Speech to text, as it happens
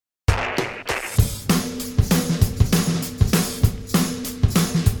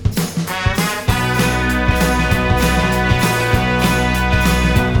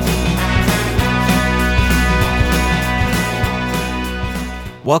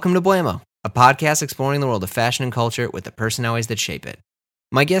Welcome to Blammo, a podcast exploring the world of fashion and culture with the personalities that shape it.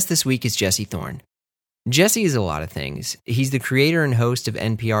 My guest this week is Jesse Thorn. Jesse is a lot of things. He's the creator and host of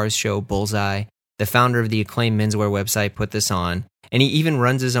NPR's show Bullseye, the founder of the acclaimed menswear website Put This On, and he even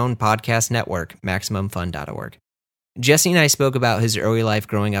runs his own podcast network, MaximumFun.org. Jesse and I spoke about his early life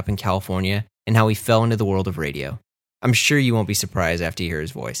growing up in California and how he fell into the world of radio. I'm sure you won't be surprised after you hear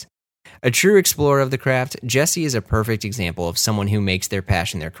his voice. A true explorer of the craft, Jesse is a perfect example of someone who makes their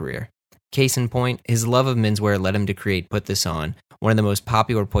passion their career. Case in point, his love of menswear led him to create Put This On, one of the most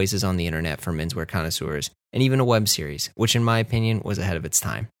popular places on the internet for menswear connoisseurs, and even a web series, which in my opinion was ahead of its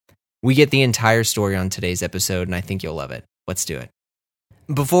time. We get the entire story on today's episode, and I think you'll love it. Let's do it.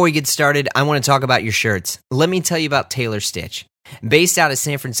 Before we get started, I want to talk about your shirts. Let me tell you about Taylor Stitch. Based out of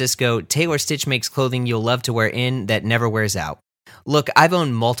San Francisco, Taylor Stitch makes clothing you'll love to wear in that never wears out. Look, I've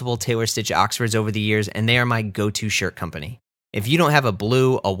owned multiple Taylor Stitch Oxfords over the years, and they are my go-to shirt company. If you don't have a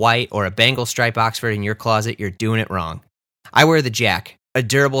blue, a white, or a Bengal stripe Oxford in your closet, you're doing it wrong. I wear the Jack, a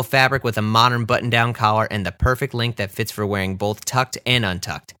durable fabric with a modern button-down collar and the perfect length that fits for wearing both tucked and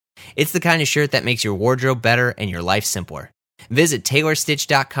untucked. It's the kind of shirt that makes your wardrobe better and your life simpler. Visit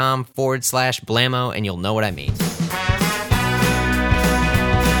taylorstitch.com/blammo and you'll know what I mean.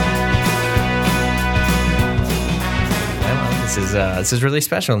 This is really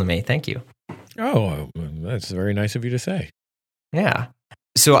special to me. Thank you. Oh, that's very nice of you to say. Yeah.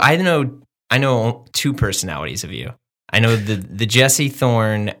 So I know two personalities of you. I know the Jesse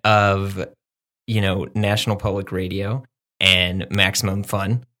Thorn of, National Public Radio and Maximum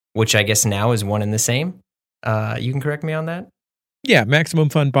Fun, which I guess now is one and the same. You can correct me on that? Yeah, Maximum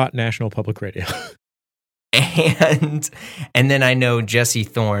Fun bought National Public Radio. and then I know Jesse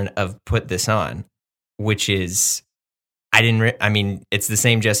Thorn of Put This On, which is it's the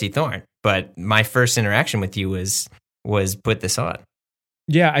same Jesse Thorn, but my first interaction with you was Put This On.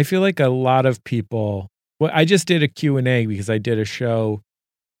 Yeah, I feel like a lot of people. Well, I just did a Q&A because I did a show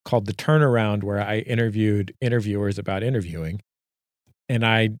called The Turnaround where I interviewed interviewers about interviewing, and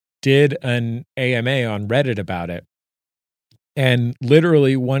I did an AMA on Reddit about it. And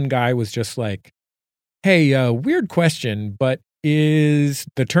literally one guy was just like, "Hey, weird question, but is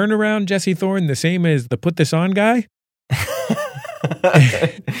the Turnaround Jesse Thorn the same as the Put This On guy?"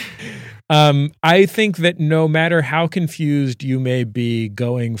 I think that no matter how confused you may be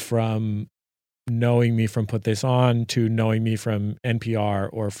going from knowing me from Put This On to knowing me from NPR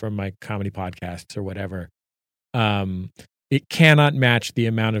or from my comedy podcasts or whatever, it cannot match the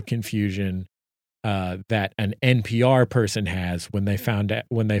amount of confusion that an NPR person has when they find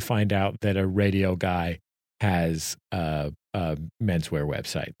out that a radio guy has a menswear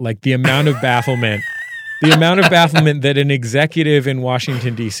website. Like the amount of bafflement. The amount of bafflement that an executive in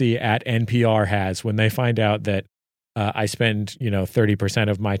Washington, D.C. at NPR has when they find out that I spend, 30%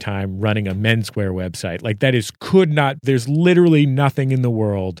 of my time running a menswear website. Like there's literally nothing in the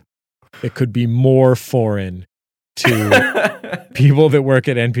world that could be more foreign to people that work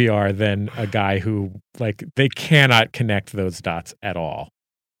at NPR than a guy who, they cannot connect those dots at all.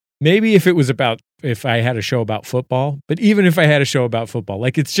 Maybe if I had a show about football, but even if I had a show about football,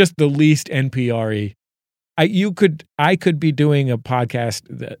 it's just the least NPR-y. I could be doing a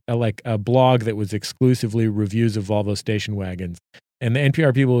podcast, like a blog that was exclusively reviews of Volvo station wagons, and the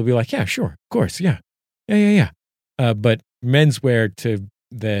NPR people would be like, "Yeah, sure, of course, yeah. But menswear to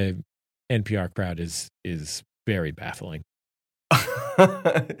the NPR crowd is very baffling.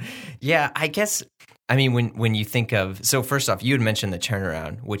 Yeah, I guess. I mean, when you think of, so first off, you had mentioned The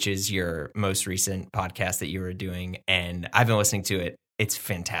Turnaround, which is your most recent podcast that you were doing, and I've been listening to it. It's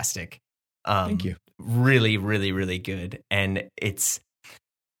fantastic. Thank you. Really, really, really good. And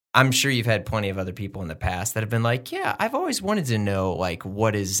I'm sure you've had plenty of other people in the past that have been like, yeah, I've always wanted to know,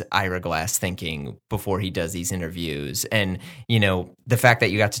 what is Ira Glass thinking before he does these interviews? And, the fact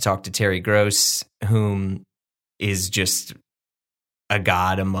that you got to talk to Terry Gross, whom is just a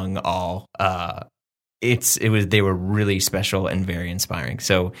god among all, they were really special and very inspiring.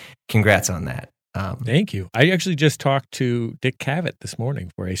 So congrats on that. Thank you. I actually just talked to Dick Cavett this morning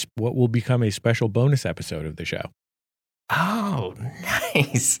for what will become a special bonus episode of the show. Oh,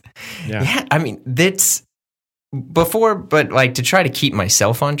 nice. Yeah. I mean, that's before, but to try to keep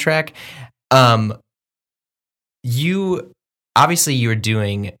myself on track, you were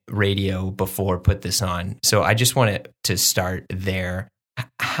doing radio before Put This On. So I just wanted to start there.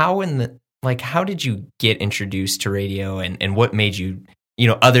 How did you get introduced to radio and what made you,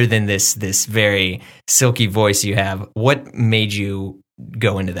 other than this very silky voice you have, what made you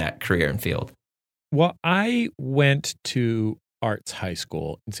go into that career and field? Well, I went to arts high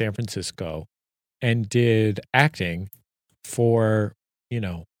school in San Francisco and did acting for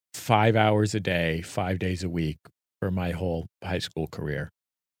 5 hours a day, 5 days a week for my whole high school career.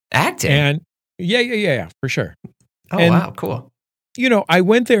 Acting? And yeah, for sure. Oh, and, wow, cool. I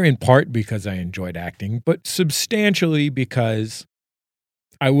went there in part because I enjoyed acting, but substantially because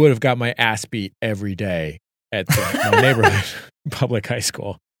I would have got my ass beat every day at my neighborhood public high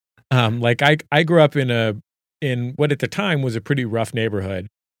school. I grew up in what at the time was a pretty rough neighborhood.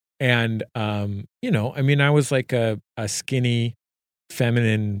 And, I was like a skinny,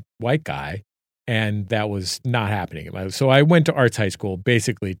 feminine white guy, and that was not happening. So I went to arts high school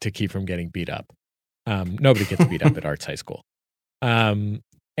basically to keep from getting beat up. Nobody gets beat up at arts high school. And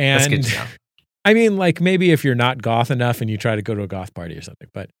that's good to know. I mean, maybe if you're not goth enough and you try to go to a goth party or something,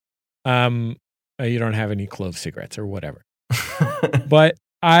 but you don't have any clove cigarettes or whatever. But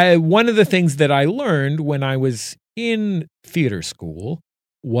one of the things that I learned when I was in theater school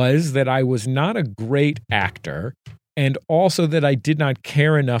was that I was not a great actor, and also that I did not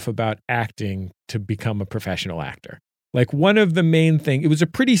care enough about acting to become a professional actor. One of the main things, it was a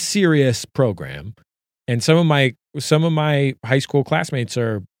pretty serious program, and some of my high school classmates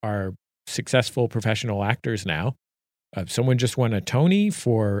are successful professional actors now. Someone just won a Tony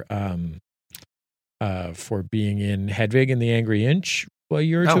for being in Hedwig and the Angry Inch a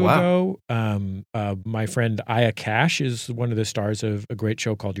year or two ago. My friend Aya Cash is one of the stars of a great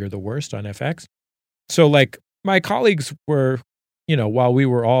show called You're the Worst on FX. So my colleagues were, while we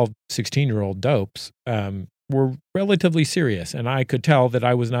were all 16-year-old dopes, were relatively serious, and I could tell that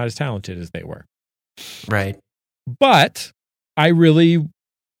I was not as talented as they were. Right. But I really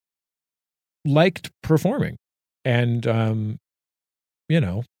liked performing and, the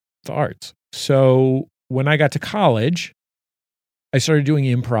arts. So when I got to college, I started doing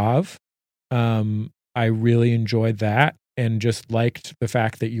improv. I really enjoyed that and just liked the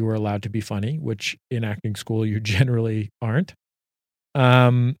fact that you were allowed to be funny, which in acting school you generally aren't.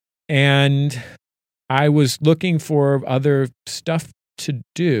 And I was looking for other stuff to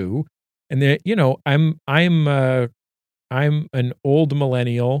do. And I'm an old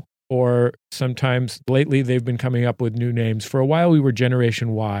millennial, or sometimes lately they've been coming up with new names. For a while we were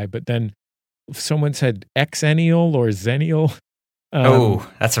Generation Y, but then someone said Xennial or Zennial.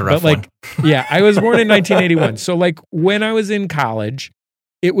 That's a rough one. Yeah, I was born in 1981. So when I was in college,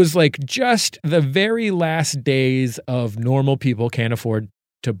 it was just the very last days of normal people can't afford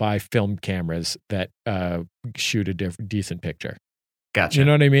to buy film cameras that shoot a decent picture. Gotcha. You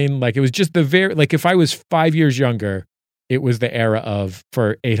know what I mean? It was just if I was 5 years younger, it was the era of,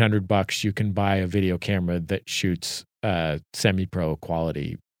 for $800 you can buy a video camera that shoots semi-pro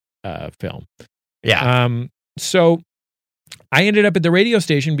quality film. Yeah. So I ended up at the radio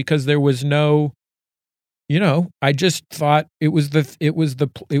station because there was no, I just thought it was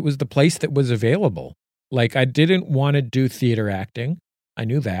the place that was available. I didn't want to do theater acting. I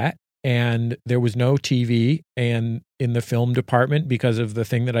knew that. And there was no TV, and in the film department, because of the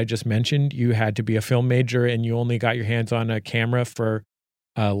thing that I just mentioned, you had to be a film major and you only got your hands on a camera for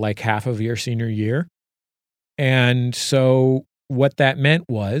half of your senior year. And so what that meant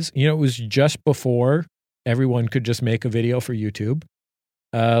was, it was just before everyone could just make a video for YouTube.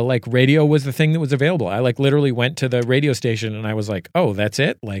 Radio was the thing that was available. I literally went to the radio station and I was like, oh, that's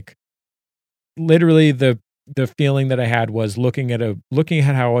it? Literally the feeling that I had was looking at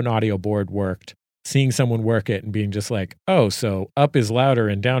how an audio board worked, seeing someone work it and being just like, oh, so up is louder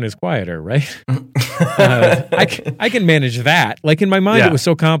and down is quieter, right? I can manage that. In my mind, It was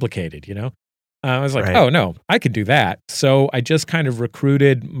so complicated, I was like, Oh no, I could do that. So I just kind of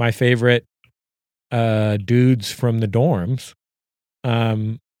recruited my favorite dudes from the dorms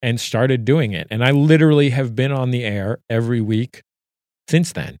and started doing it. And I literally have been on the air every week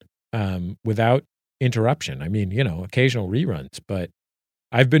since then, without interruption. I mean, occasional reruns, but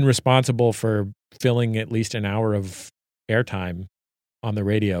I've been responsible for filling at least an hour of airtime on the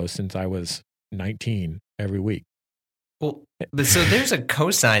radio since I was 19 every week. Well, so there's a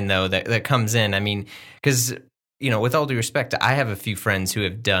cosign though that comes in. I mean, because with all due respect, I have a few friends who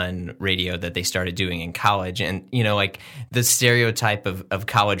have done radio that they started doing in college, and the stereotype of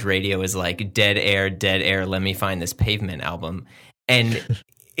college radio is dead air. Let me find this Pavement album, and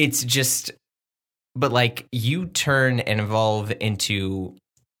it's just. But you turn and evolve into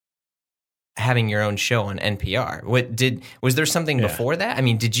having your own show on NPR. Was there something before that? I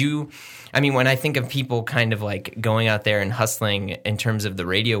mean, when I think of people kind of going out there and hustling in terms of the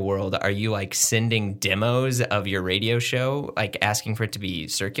radio world, are you sending demos of your radio show, asking for it to be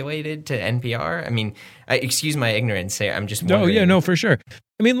circulated to NPR? I mean, excuse my ignorance. I'm just wondering. Oh, yeah, no, for sure.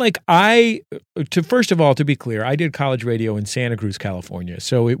 I mean, first of all, to be clear, I did college radio in Santa Cruz, California.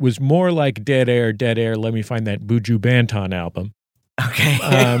 So it was more like dead air, let me find that Buju Banton album.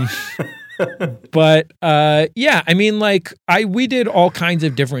 Okay. But yeah, I mean, like we did all kinds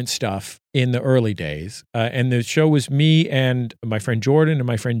of different stuff in the early days, and the show was me and my friend Jordan and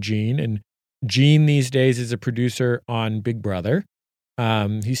my friend Gene. And Gene these days is a producer on Big Brother.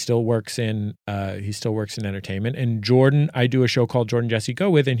 He still works in entertainment. And Jordan, I do a show called Jordan Jesse Go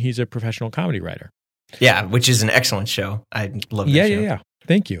With, and he's a professional comedy writer. Yeah, which is an excellent show. I love that show. Yeah.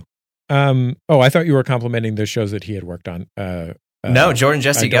 Thank you. I thought you were complimenting the shows that he had worked on. No, Jordan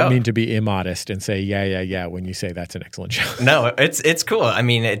Jesse Go. I don't mean to be immodest and say yeah when you say that's an excellent show. No, it's cool. I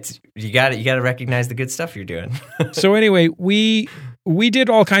mean, you got to recognize the good stuff you're doing. So anyway, we did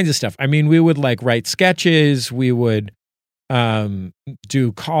all kinds of stuff. I mean, we would like write sketches. We would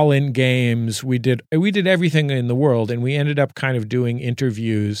do call-in games. We did everything in the world, and we ended up kind of doing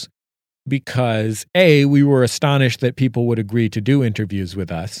interviews because we were astonished that people would agree to do interviews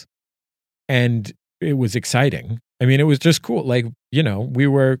with us, and it was exciting. I mean, it was just cool. Like, you know, we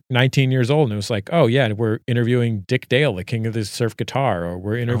were 19 years old and it was like, oh yeah, we're interviewing Dick Dale, the king of the surf guitar, or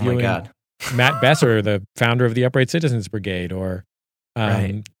we're interviewing Matt Besser, the founder of the Upright Citizens Brigade, or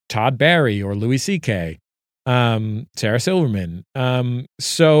Todd Barry, or Louis C.K., Sarah Silverman.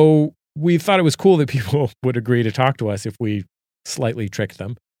 So we thought it was cool that people would agree to talk to us if we slightly tricked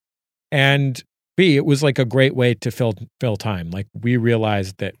them. And B, it was like a great way to fill time. Like we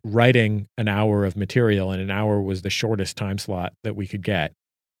realized that writing an hour of material, and an hour was the shortest time slot that we could get.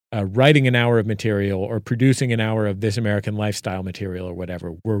 Writing an hour of material or producing an hour of This American Lifestyle material or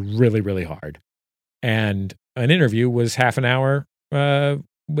whatever were really, really hard. And an interview was half an hour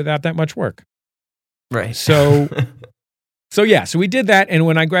without that much work. Right. So we did that. And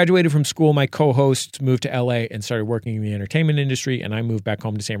when I graduated from school, my co-hosts moved to LA and started working in the entertainment industry. And I moved back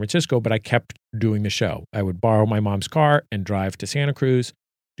home to San Francisco, but I kept doing the show. I would borrow my mom's car and drive to Santa Cruz,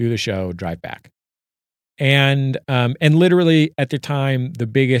 do the show, drive back. And literally at the time, the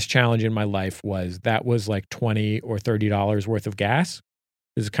biggest challenge in my life was like $20 or $30 worth of gas.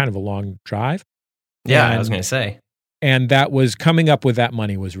 It was kind of a long drive. Yeah, I was going to say. And that was coming up with that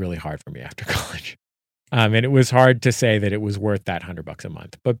money was really hard for me after college. And it was hard to say that it was worth that $100 a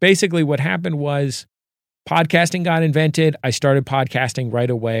month. But basically what happened was podcasting got invented. I started podcasting right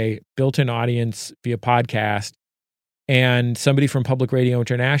away, built an audience via podcast. And somebody from Public Radio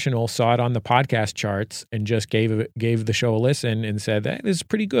International saw it on the podcast charts and just gave the show a listen and said, this is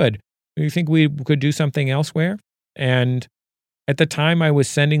pretty good. Do you think we could do something elsewhere? And at the time I was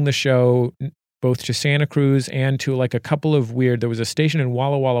sending the show both to Santa Cruz and to like a couple of there was a station in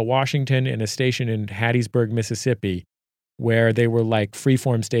Walla Walla, Washington, and a station in Hattiesburg, Mississippi, where they were like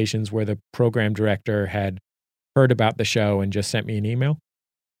freeform stations where the program director had heard about the show and just sent me an email.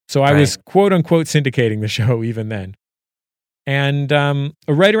 So I was quote unquote syndicating the show even then. And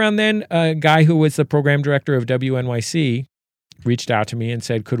right around then, a guy who was the program director of WNYC reached out to me and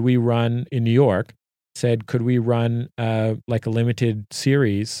said, could we run in New York? Could we run like a limited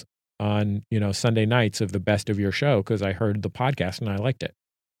series on, Sunday nights of the best of your show? Because I heard the podcast and I liked it.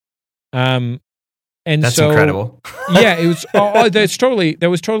 And that's incredible. Yeah, it was. That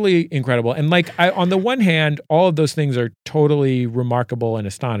was totally incredible. And like, on the one hand, all of those things are totally remarkable and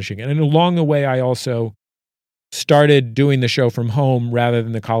astonishing. And along the way, I also started doing the show from home rather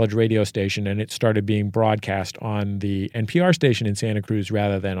than the college radio station, and it started being broadcast on the NPR station in Santa Cruz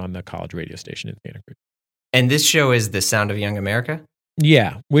rather than on the college radio station in Santa Cruz. And this show is The Sound of Young America?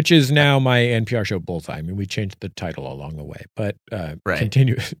 Yeah, which is now my NPR show, Bullseye. I mean, we changed the title along the way, but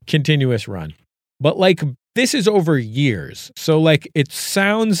continuous run. But like, this is over years. So like, it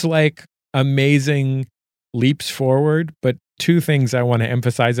sounds like amazing leaps forward, but two things I want to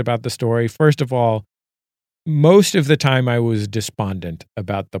emphasize about the story. First of all, most of the time I was despondent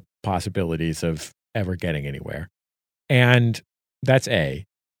about the possibilities of ever getting anywhere. And that's A.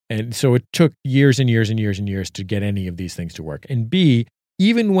 And so it took years and years and years and years to get any of these things to work. And B,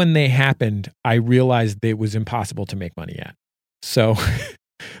 even when they happened, I realized that it was impossible to make money at. So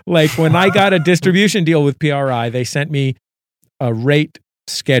like when I got a distribution deal with PRI, they sent me a rate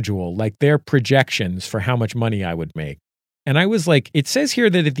schedule, like their projections for how much money I would make. And I was like, it says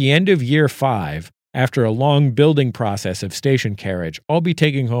here that at the end of year 5, after a long building process of station carriage, I'll be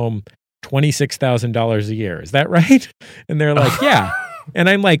taking home $26,000 a year. Is that right? And they're like, yeah. And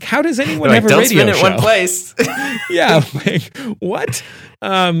I'm like, how does anyone have a radio show? Don't spend it one place. Yeah, like, what?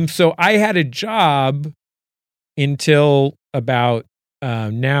 So I had a job until about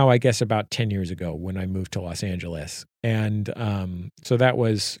now, I guess about 10 years ago when I moved to Los Angeles. And so that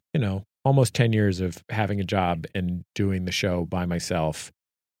was, almost 10 years of having a job and doing the show by myself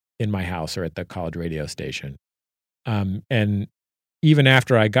in my house or at the college radio station. And even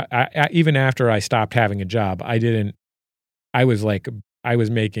after I stopped having a job, I didn't I was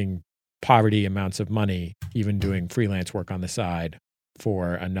making poverty amounts of money, even doing freelance work on the side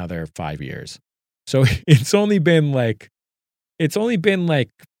for another 5 years. So it's only been like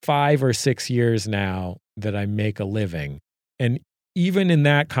 5 or 6 years now that I make a living. And even in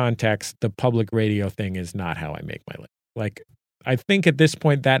that context, the public radio thing is not how I make my living. Like, I think at this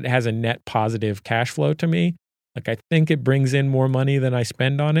point that has a net positive cash flow to me. Like, I think it brings in more money than I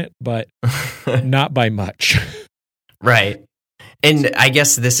spend on it, but not by much. Right. And I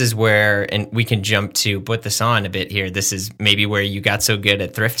guess this is where, and we can jump to put this on a bit here. This is maybe where you got so good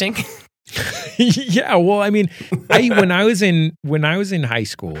at thrifting. Yeah. Well, I mean, when I was in high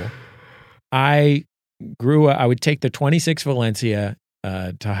school, I grew up, I would take the 26 Valencia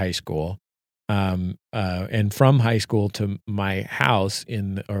to high school. And from high school to my house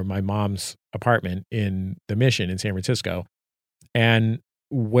or my mom's apartment in the Mission in San Francisco. And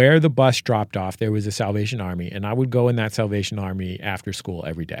where the bus dropped off, there was a Salvation Army, and I would go in that Salvation Army after school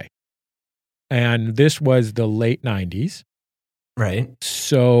every day. And this was the late 90s. Right.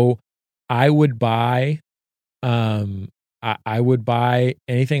 So I would buy anything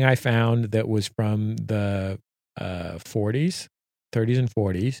I found that was from the 30s and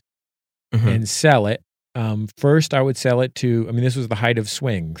 40s. Mm-hmm. And sell it. First, I would sell it to. I mean, this was the height of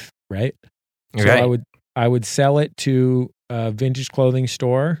swings, right? So right. I would sell it to a vintage clothing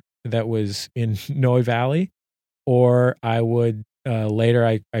store that was in Noe Valley, or I would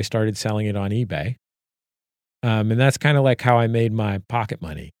later. I started selling it on eBay, and that's kind of like how I made my pocket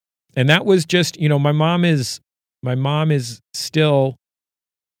money. And that was just, my mom is still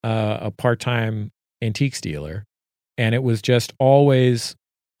a part-time antiques dealer, and it was just always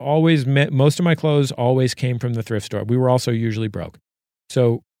most of my clothes always came from the thrift store. We were also usually broke.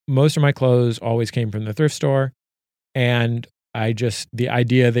 So most of my clothes always came from the thrift store. And the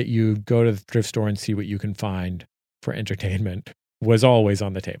idea that you go to the thrift store and see what you can find for entertainment was always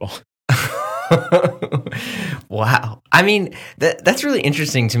on the table. Wow. I mean, that's really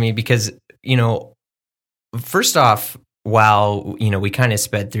interesting to me because, first off, while, we kind of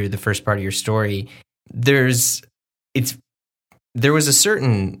sped through the first part of your story, there was a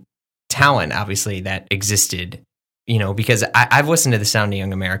certain talent, obviously, that existed, because I've listened to The Sound of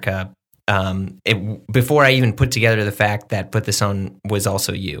Young America before I even put together the fact that Put This On was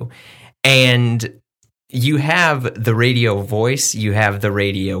also you. And you have the radio voice, you have the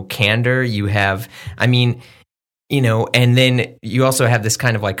radio candor, you have, and then you also have this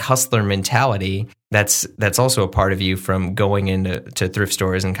kind of like hustler mentality that's also a part of you from going into thrift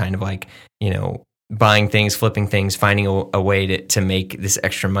stores and kind of like, buying things, flipping things, finding a way to make this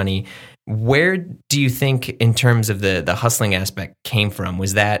extra money. Where do you think, in terms of the hustling aspect, came from?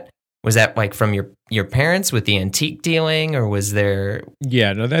 Was that like from your parents with the antique dealing, or was there?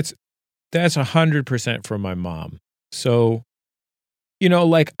 Yeah, no, that's 100% from my mom. So,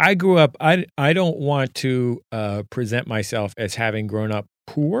 like I grew up, I don't want to present myself as having grown up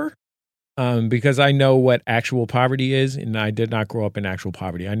poor, because I know what actual poverty is, and I did not grow up in actual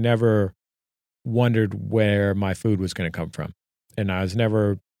poverty. I never wondered where my food was going to come from, and I was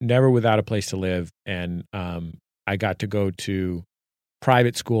never without a place to live. And I got to go to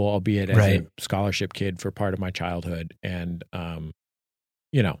private school, albeit as a scholarship kid for part of my childhood. And I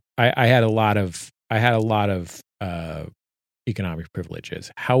had a lot of economic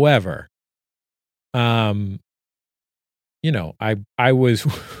privileges. However, I was.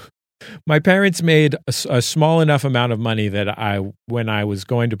 My parents made a small enough amount of money that when I was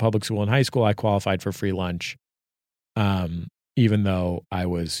going to public school in high school, I qualified for free lunch, even though I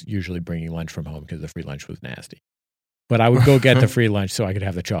was usually bringing lunch from home because the free lunch was nasty. But I would go get the free lunch so I could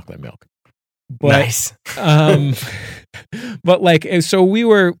have the chocolate milk. But, nice. But so we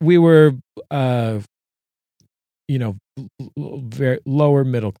were, very lower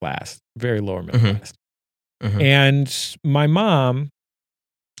middle class, very lower middle mm-hmm. class. Mm-hmm. And my mom,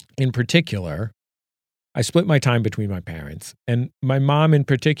 in particular, I split my time between my parents, and my mom in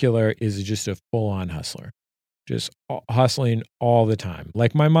particular is just a full-on hustler, just hustling all the time.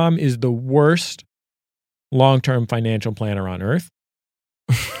 Like, my mom is the worst long-term financial planner on earth.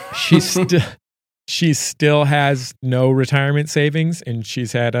 She still has no retirement savings, and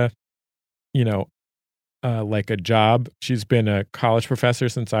she's had a job. She's been a college professor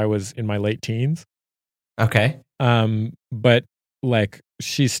since I was in my late teens. Okay. But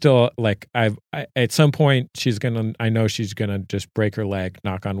she's still at some point I know she's gonna just break her leg,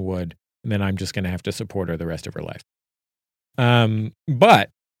 knock on wood, and then I'm just gonna have to support her the rest of her life. But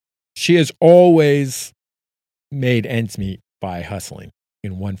she has always made ends meet by hustling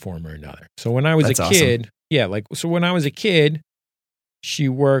in one form or another. So when I was a kid, when I was a kid, she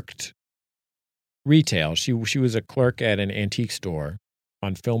worked retail. She was a clerk at an antique store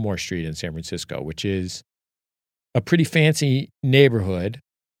on Fillmore Street in San Francisco, which is a pretty fancy neighborhood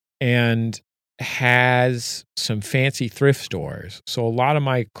and has some fancy thrift stores. So a lot of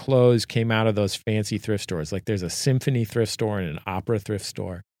my clothes came out of those fancy thrift stores. Like there's a symphony thrift store and an opera thrift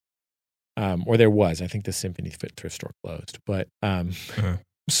store. Or there was. I think the symphony thrift store closed. But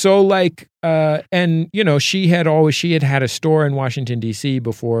so like, and you know, she had had a store in Washington D.C.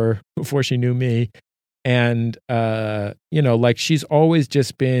 before she knew me, and you know, like she's always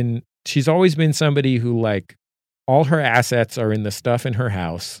been somebody who, like, all her assets are in the stuff in her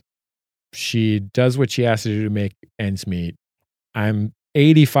house. She does what she has to do to make ends meet. I'm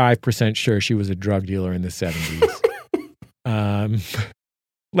 85% sure she was a drug dealer in the 70s.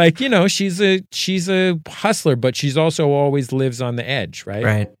 Like, you know, she's a hustler, but she's also always lives on the edge, right?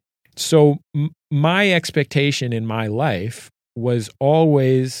 Right. So my expectation in my life was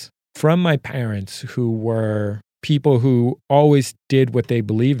always from my parents, who were people who always did what they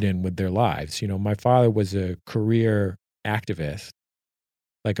believed in with their lives. You know, my father was a career activist,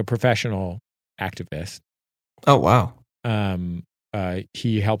 like a professional activist. Oh, wow.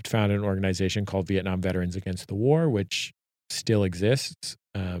 He helped found an organization called Vietnam Veterans Against the War, which still exists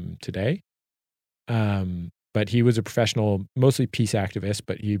today. But he was a professional, mostly peace activist.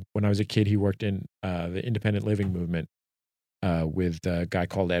 But when I was a kid, he worked in the independent living movement with a guy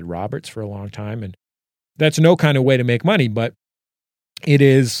called Ed Roberts for a long time. And that's no kind of way to make money, but it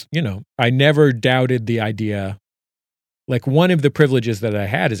is, you know, I never doubted the idea. Like, one of the privileges that I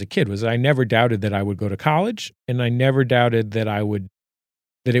had as a kid was I never doubted that I would go to college, and I never doubted that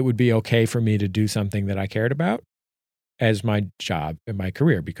it would be okay for me to do something that I cared about as my job and my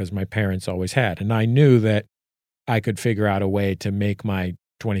career, because my parents always had. And I knew that I could figure out a way to make my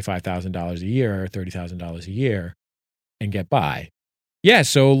 $25,000 a year or $30,000 a year and get by. Yeah,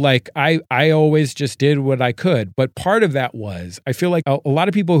 so like I always just did what I could. But part of that was, I feel like a lot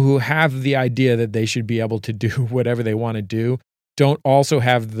of people who have the idea that they should be able to do whatever they want to do don't also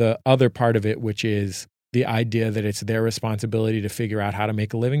have the other part of it, which is the idea that it's their responsibility to figure out how to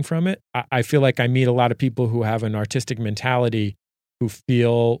make a living from it. I feel like I meet a lot of people who have an artistic mentality, who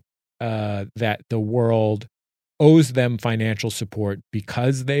feel that the world owes them financial support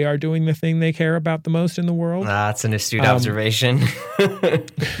because they are doing the thing they care about the most in the world. That's an astute observation.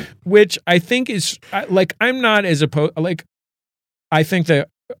 Which I think is, like, I'm not as opposed, like, I think that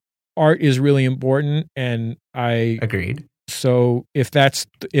art is really important, and I agreed. So if that's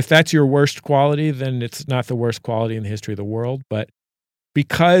your worst quality, then it's not the worst quality in the history of the world. But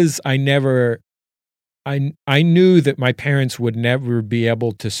because I knew that my parents would never be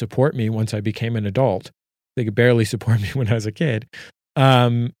able to support me once I became an adult. They could barely support me when I was a kid.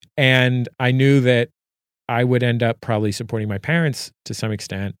 And I knew that I would end up probably supporting my parents to some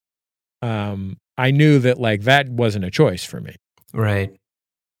extent. I knew that, like, that wasn't a choice for me. Right.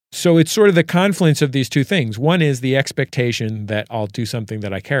 So it's sort of the confluence of these two things. One is the expectation that I'll do something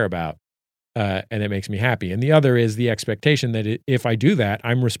that I care about, and it makes me happy. And the other is the expectation that if I do that,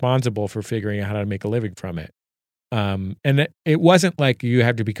 I'm responsible for figuring out how to make a living from it. And it wasn't like you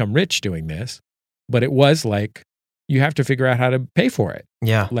have to become rich doing this, but it was like you have to figure out how to pay for it.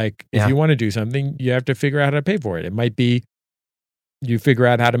 Yeah. Like, if you want to do something, you have to figure out how to pay for it. It might be you figure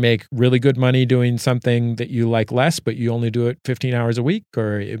out how to make really good money doing something that you like less, but you only do it 15 hours a week.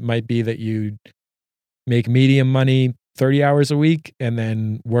 Or it might be that you make medium money 30 hours a week and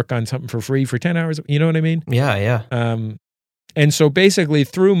then work on something for free for 10 hours. You know what I mean? Yeah, yeah. And so basically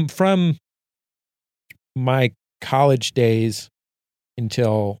from my college days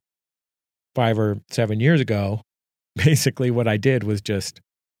until 5 or 7 years ago, basically what I did was just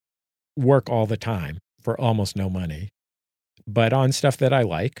work all the time for almost no money, but on stuff that I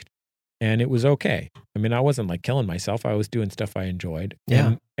liked, and it was okay. I mean, I wasn't like killing myself. I was doing stuff I enjoyed.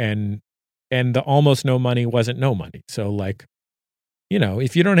 Yeah. And the almost no money wasn't no money. So, like, you know,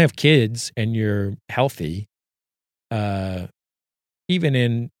 if you don't have kids and you're healthy, even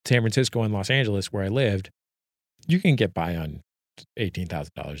in San Francisco and Los Angeles where I lived, you can get by on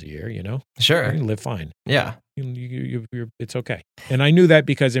 $18,000 a year, you know? Sure. You can live fine. Yeah. It's okay. And I knew that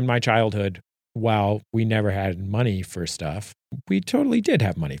because in my childhood, while we never had money for stuff, we totally did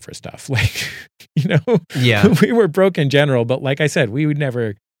have money for stuff. Like, you know, yeah, we were broke in general, but like I said,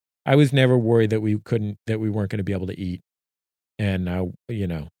 I was never worried that we weren't going to be able to eat. And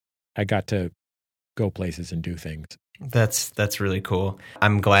I got to go places and do things. That's really cool.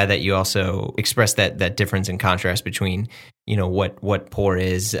 I'm glad that you also expressed that difference and contrast between, you know, what poor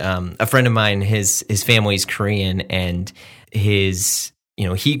is. A friend of mine, his family's Korean, and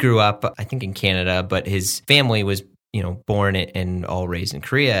he grew up, I think, in Canada, but his family was born and all raised in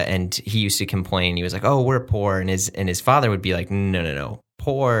Korea, and he used to complain. He was like, "Oh, we're poor," and his father would be like, "No.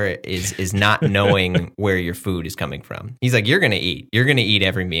 Poor is not knowing where your food is coming from." He's like, "You're gonna eat. You're gonna eat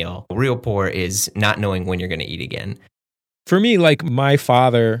every meal. Real poor is not knowing when you're gonna eat again." For me, like my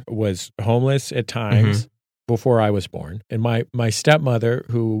father was homeless at times before I was born, and my stepmother,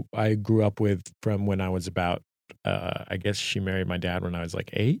 who I grew up with from when I was about, I guess she married my dad when I was like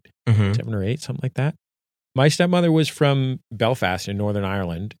 7 or 8, something like that. My stepmother was from Belfast in Northern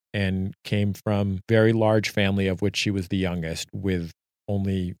Ireland and came from a very large family of which she was the youngest, with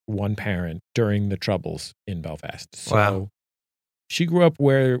only one parent during the Troubles in Belfast. So she grew up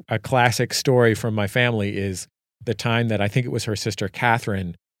where a classic story from my family is the time that I think it was her sister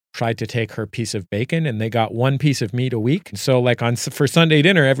Catherine tried to take her piece of bacon, and they got one piece of meat a week. So like for Sunday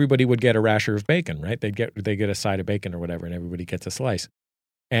dinner, everybody would get a rasher of bacon, right? They get a side of bacon or whatever, and everybody gets a slice.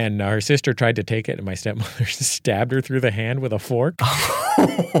 And her sister tried to take it, and my stepmother stabbed her through the hand with a fork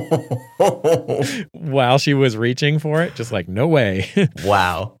while she was reaching for it. Just like, no way.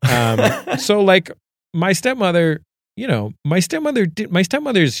 Wow. So like my stepmother, my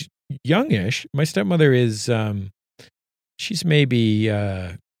stepmother's youngish. My stepmother is, she's maybe,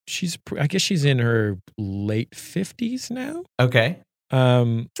 I guess she's in her late 50s now. Okay.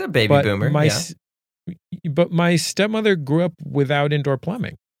 It's a baby boomer. But my stepmother grew up without indoor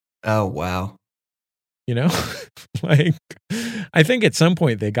plumbing. Oh, wow. Like I think at some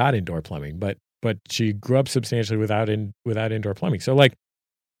point they got indoor plumbing, but she grew up substantially without indoor plumbing. So like,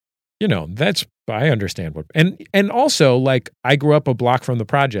 I understand what, and also like I grew up a block from the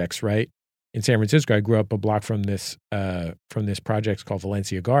projects, right? In San Francisco, I grew up a block from this project called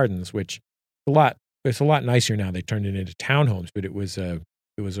Valencia Gardens, which it's a lot nicer now. They turned it into townhomes, but it was a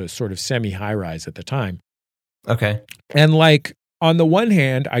sort of semi-high rise at the time. Okay. And like on the one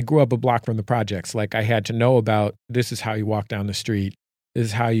hand, I grew up a block from the projects. Like I had to know about, this is how you walk down the street. This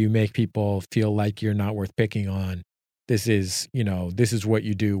is how you make people feel like you're not worth picking on. This is what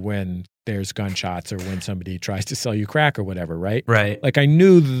you do when there's gunshots or when somebody tries to sell you crack or whatever, right? Right. Like I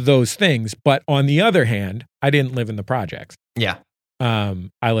knew those things, but on the other hand, I didn't live in the projects. Yeah.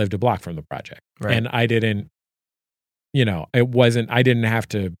 I lived a block from the project. Right. And I didn't, I didn't have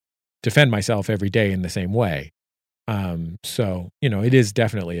to defend myself every day in the same way. So, it is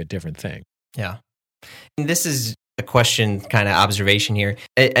definitely a different thing. Yeah. And this is a question, kind of observation here.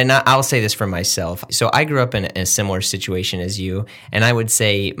 And I'll say this for myself. So I grew up in a similar situation as you, and I would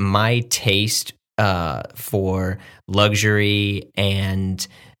say my taste for luxury and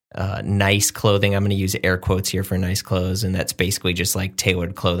nice clothing, I'm going to use air quotes here for nice clothes, and that's basically just like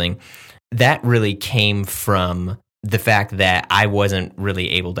tailored clothing, that really came from the fact that I wasn't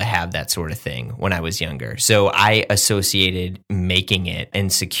really able to have that sort of thing when I was younger. So I associated making it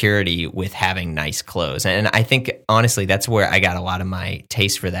and security with having nice clothes. And I think, honestly, that's where I got a lot of my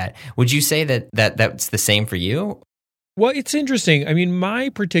taste for that. Would you say that that's the same for you? Well, it's interesting. I mean, my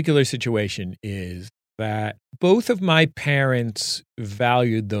particular situation is that both of my parents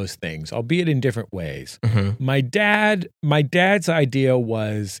valued those things, albeit in different ways. Mm-hmm. My dad's idea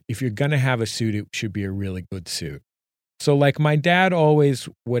was, if you're going to have a suit, it should be a really good suit. So like my dad always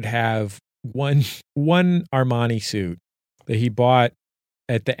would have one Armani suit that he bought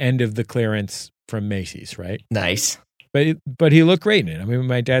at the end of the clearance from Macy's, right? Nice. But he looked great in it. I mean,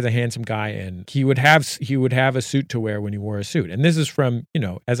 my dad's a handsome guy, and he would have a suit to wear when he wore a suit. And this is from,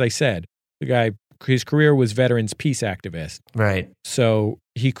 as I said, the guy, his career was veterans peace activist. Right. So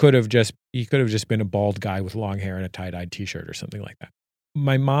he could have just been a bald guy with long hair and a tie-dyed t-shirt or something like that.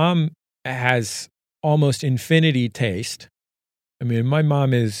 My mom has almost infinity taste. I mean, my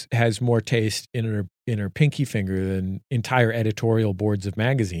mom has more taste in her pinky finger than entire editorial boards of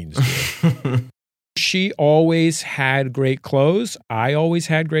magazines do. She always had great clothes. I always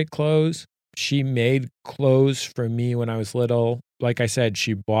had great clothes. She made clothes for me when I was little. Like I said,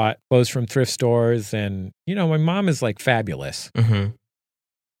 she bought clothes from thrift stores, and my mom is like fabulous. Mm-hmm.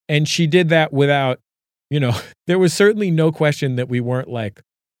 And she did that without, there was certainly no question that we weren't like,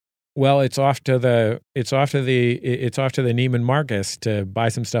 well, it's off to the Neiman Marcus to buy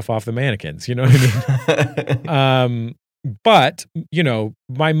some stuff off the mannequins. You know what I mean? But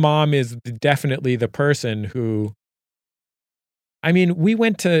my mom is definitely the person who, I mean,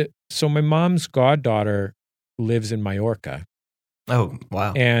 so my mom's goddaughter lives in Mallorca. Oh,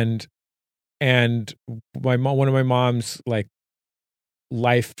 wow. And one of my mom's like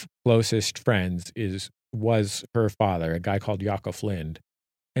life closest friends was her father, a guy called Jakob Lind.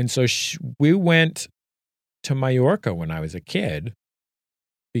 And so we went to Mallorca when I was a kid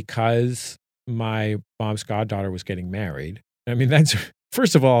because my mom's goddaughter was getting married. I mean, that's,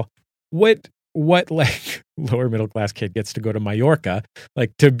 first of all, what what like lower middle class kid gets to go to Mallorca?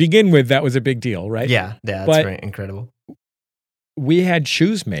 Like to begin with, that was a big deal, right? Yeah, that's But right. Incredible. we had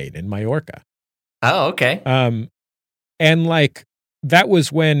shoes made in Mallorca. Oh, okay. And like that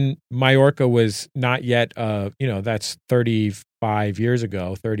was when Mallorca was not yet, that's 30 years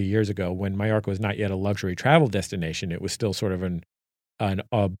ago, when Mallorca was not yet a luxury travel destination. It was still sort of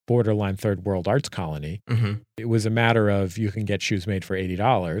a borderline third world arts colony. Mm-hmm. It was a matter of you can get shoes made for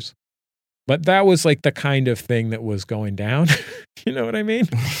 $80. But that was like the kind of thing that was going down. You know what I mean?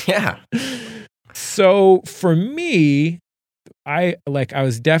 Yeah. So for me, I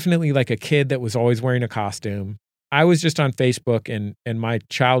was definitely like a kid that was always wearing a costume. I was just on Facebook and my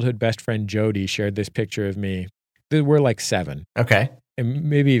childhood best friend Jody shared this picture of me. We're like 7. Okay. And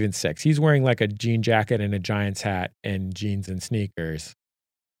maybe even 6. He's wearing like a jean jacket and a Giants hat and jeans and sneakers.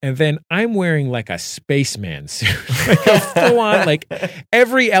 And then I'm wearing like a spaceman suit, like a full on, like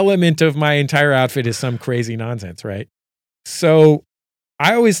every element of my entire outfit is some crazy nonsense, right? So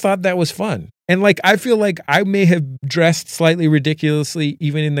I always thought that was fun. And like, I feel like I may have dressed slightly ridiculously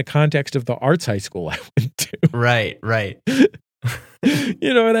even in the context of the arts high school I went to. Right.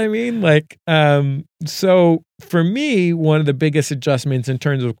 You know what I mean? Like, so for me, one of the biggest adjustments in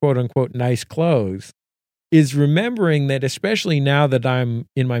terms of quote unquote nice clothes is remembering that, especially now that I'm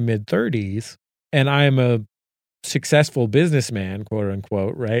in my mid 30s and I am a successful businessman, quote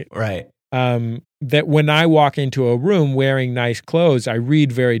unquote, right? Right. That when I walk into a room wearing nice clothes, I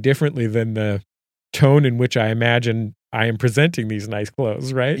read very differently than the tone in which I imagine I am presenting these nice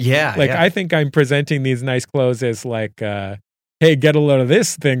clothes, right? Yeah. Like, yeah. I think I'm presenting these nice clothes as like, hey, get a load of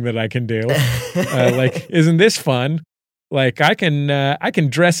this thing that I can do. Like, isn't this fun? Like I can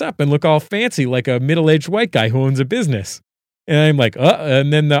dress up and look all fancy like a middle-aged white guy who owns a business. And I'm like,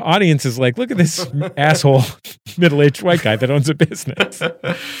 and then the audience is like, look at this asshole middle-aged white guy that owns a business.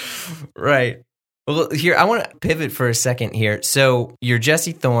 Right. Well, here I want to pivot for a second here. So you're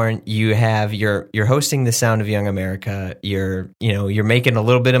Jesse Thorn. You're hosting The Sound of Young America. You're making a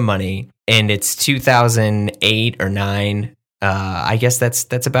little bit of money, and it's 2008 or 9. I guess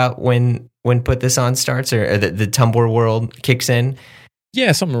that's about when Put This On starts, or the Tumblr world kicks in.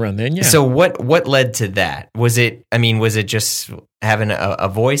 Yeah, something around then. Yeah. So what led to that? Was it just having a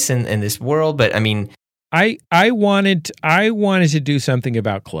voice in this world? But I mean, I wanted to do something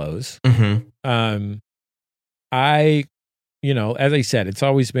about clothes. Mm-hmm. As I said, it's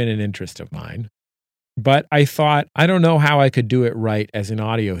always been an interest of mine. But I thought, I don't know how I could do it right as an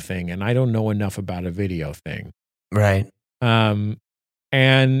audio thing, and I don't know enough about a video thing. Right. And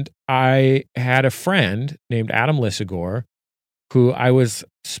I had a friend named Adam Lissagore who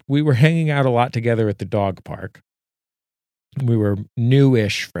we were hanging out a lot together at the dog park. We were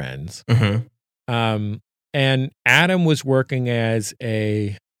newish friends. Mm-hmm. And Adam was working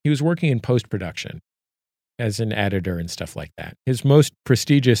he was working in post-production as an editor and stuff like that. His most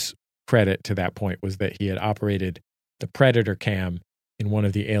prestigious credit to that point was that he had operated the Predator cam in one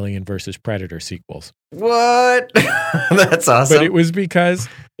of the Alien versus Predator sequels. What? That's awesome. But it was because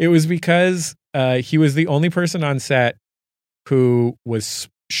he was the only person on set who was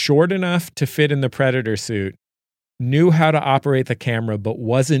short enough to fit in the Predator suit, knew how to operate the camera, but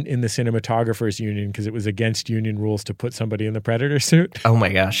wasn't in the cinematographer's union because it was against union rules to put somebody in the Predator suit. Oh my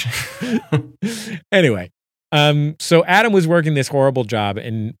gosh. Anyway, so Adam was working this horrible job,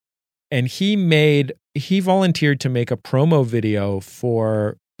 and he volunteered to make a promo video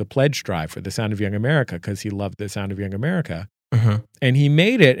for the pledge drive for The Sound of Young America because he loved The Sound of Young America. Mm-hmm. And he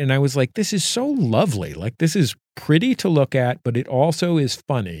made it, and I was like, this is so lovely. Like, this is pretty to look at, but it also is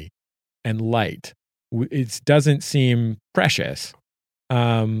funny and light. It doesn't seem precious.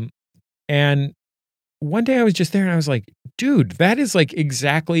 And one day I was just there, and I was like, dude, that is like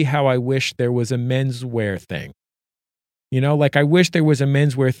exactly how I wish there was a menswear thing. Like I wish there was a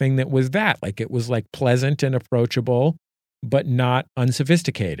menswear thing that was that. Like it was like pleasant and approachable, but not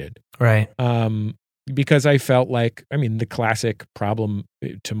unsophisticated. Right. Because I felt like, the classic problem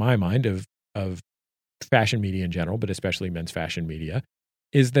to my mind of fashion media in general, but especially men's fashion media,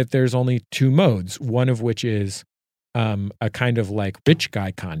 is that there's only 2 modes. One of which is a kind of like rich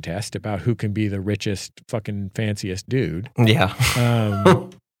guy contest about who can be the richest, fucking fanciest dude. Yeah.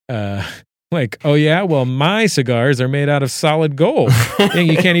 Like, oh yeah, well, my cigars are made out of solid gold.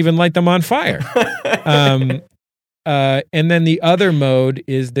 You can't even light them on fire. And then the other mode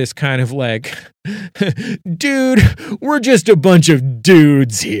is this kind of like, dude, we're just a bunch of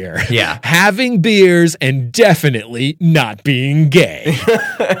dudes here. Yeah. Having beers and definitely not being gay.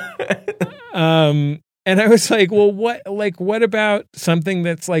 And I was like, well, what about something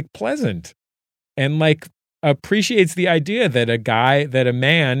that's like pleasant and like appreciates the idea that a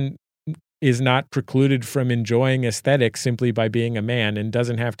man is not precluded from enjoying aesthetics simply by being a man and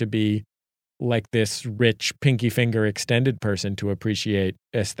doesn't have to be like this rich pinky finger extended person to appreciate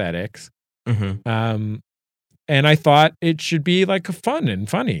aesthetics. Mm-hmm. And I thought it should be like fun and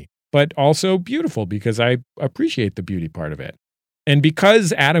funny, but also beautiful because I appreciate the beauty part of it. And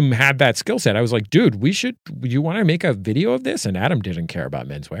because Adam had that skill set, I was like, dude, you want to make a video of this? And Adam didn't care about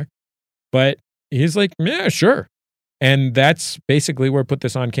menswear, but he's like, yeah, sure. And that's basically where Put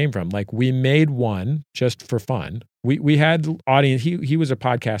This On came from. Like, we made one just for fun. We had audience. He was a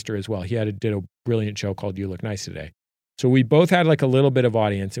podcaster as well. He did a brilliant show called You Look Nice Today. So we both had like a little bit of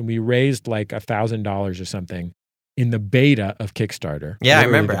audience, and we raised like $1,000 or something in the beta of Kickstarter. Yeah, I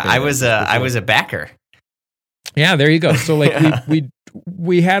remember. I was a backer. Yeah, there you go. So like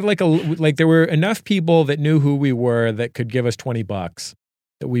we had like there were enough people that knew who we were that could give us $20.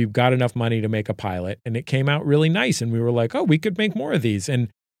 That we've got enough money to make a pilot, and it came out really nice. And we were like, oh, we could make more of these. And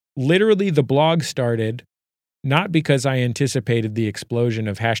literally the blog started not because I anticipated the explosion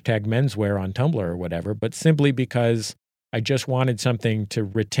of #menswear on Tumblr or whatever, but simply because I just wanted something to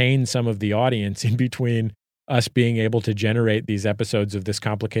retain some of the audience in between us being able to generate these episodes of this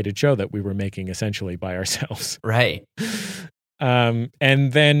complicated show that we were making essentially by ourselves. Right. And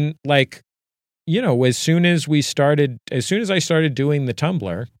then like, you know, as soon as I started doing the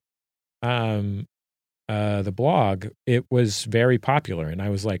Tumblr, the blog, it was very popular. And I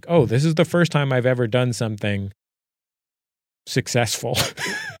was like, oh, this is the first time I've ever done something successful.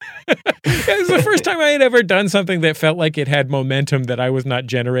 It was the first time I had ever done something that felt like it had momentum that I was not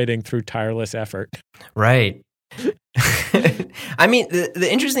generating through tireless effort. Right. I mean, the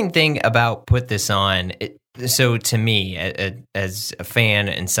interesting thing about Put This On, so to me, as a fan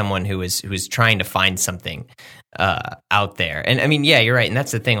and someone who is trying to find something out there, and I mean, yeah, you're right, and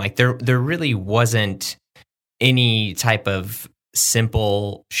that's the thing. Like, there really wasn't any type of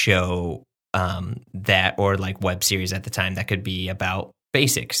simple show that, or like web series at the time, that could be about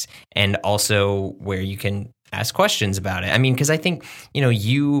basics and also where you can ask questions about it. I mean, because I think, you know,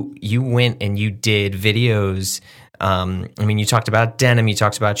 you went and you did videos. I mean, you talked about denim, you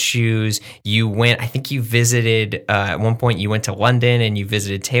talked about shoes. I think you visited, at one point you went to London and you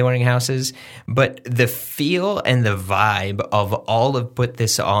visited tailoring houses. But the feel and the vibe of all of Put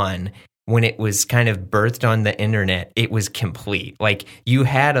This On, when it was kind of birthed on the internet, it was complete. Like, you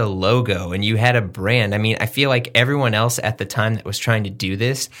had a logo and you had a brand. I mean, I feel like everyone else at the time that was trying to do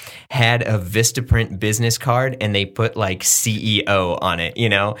this had a Vistaprint business card and they put like CEO on it, you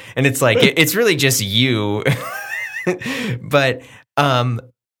know? And it's like, it's really just you. But, I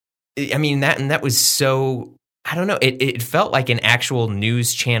mean, that was so, I don't know, it felt like an actual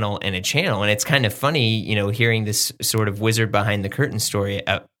news channel and a channel. And it's kind of funny, you know, hearing this sort of wizard behind the curtain story,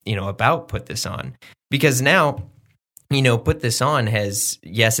 you know, about Put This On, because now, you know, Put This On has,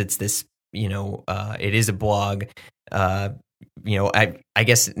 yes, it's this, you know, it is a blog, you know, I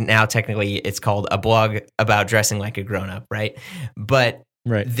guess now technically it's called a blog about dressing like a grown-up, right? But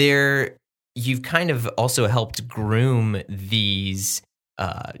right. You've kind of also helped groom these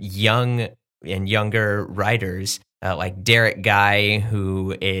young and younger writers, like Derek Guy,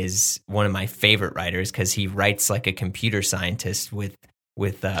 who is one of my favorite writers because he writes like a computer scientist with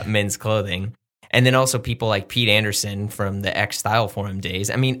men's clothing. And then also people like Pete Anderson from the X Style Forum days.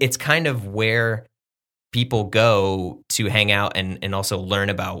 I mean, it's kind of where people go to hang out and also learn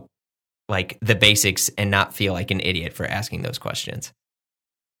about like the basics and not feel like an idiot for asking those questions.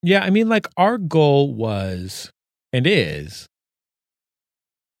 Yeah, I mean, like, our goal was and is,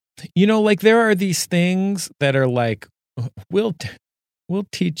 you know, like, there are these things that are like, we'll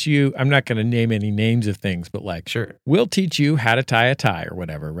teach you, I'm not going to name any names of things, but like, sure, we'll teach you how to tie a tie or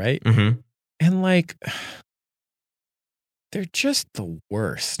whatever, right? Mm-hmm. And like, they're just the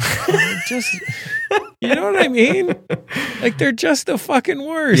worst. They're just, you know what I mean? Like, they're just the fucking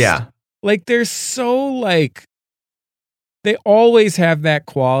worst. Yeah. Like, they're so like, they always have that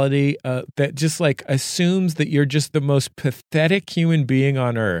quality that just like assumes that you're just the most pathetic human being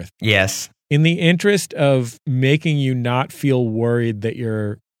on earth. Yes. In the interest of making you not feel worried that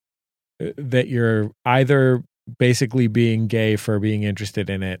you're either basically being gay for being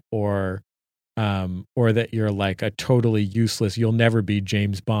interested in it, or that you're like a totally useless, you'll never be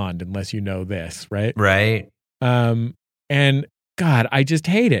James Bond unless you know this, right? Right. And God, I just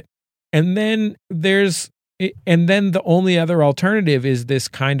hate it. And then the only other alternative is this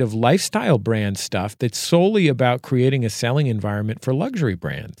kind of lifestyle brand stuff that's solely about creating a selling environment for luxury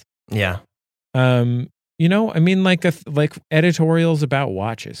brands. Yeah. You know, I mean, like editorials about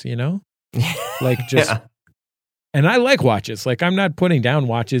watches, you know, like just, yeah. And I like watches. Like, I'm not putting down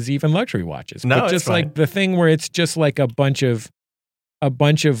watches, even luxury watches. No, but just it's fine. Like the thing where it's just like a bunch of a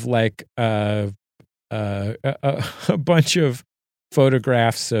bunch of like a bunch of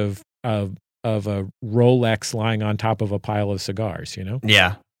photographs of a Rolex lying on top of a pile of cigars, you know?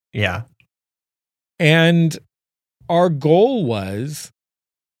 Yeah. Yeah. And our goal was,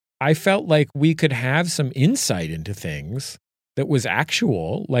 I felt like we could have some insight into things that was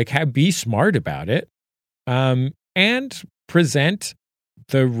actual, like be smart about it, and present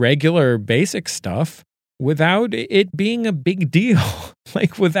the regular basic stuff without it being a big deal,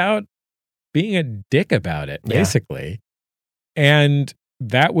 like without being a dick about it, basically. Yeah. And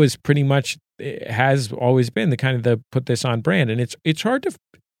that was pretty much, it has always been the kind of the put this on brand. And it's hard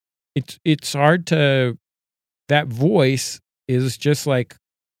to, that voice is just like,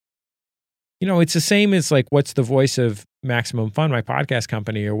 you know, it's the same as like, what's the voice of Maximum Fun, my podcast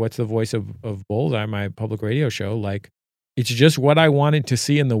company, or what's the voice of Bullseye, my public radio show? Like, it's just what I wanted to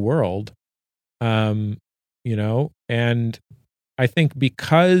see in the world, you know? And I think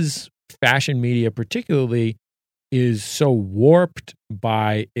because fashion media particularly is so warped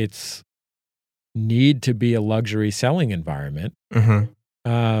by its need to be a luxury selling environment,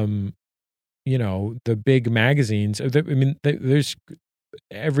 you know, the big magazines, there's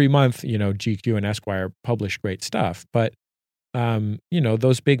every month, you know, GQ and Esquire publish great stuff, but, you know,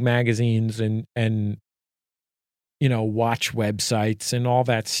 those big magazines and, you know, watch websites and all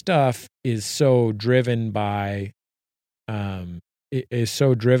that stuff is so driven by,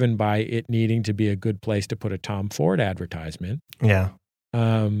 it needing to be a good place to put a Tom Ford advertisement. Yeah.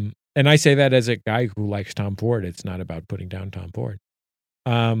 And I say that as a guy who likes Tom Ford. It's not about putting down Tom Ford.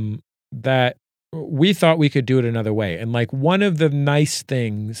 That we thought we could do it another way. And like one of the nice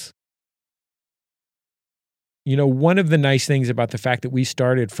things about the fact that we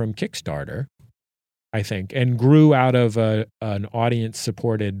started from Kickstarter, I think, and grew out of an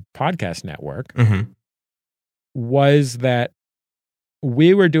audience-supported podcast network, was that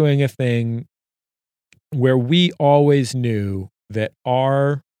we were doing a thing where we always knew that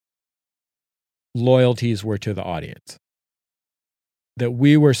our loyalties were to the audience, that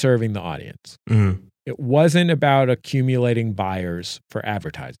we were serving the audience. It wasn't about accumulating buyers for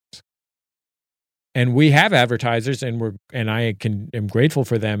advertisers. And we have advertisers, and I am grateful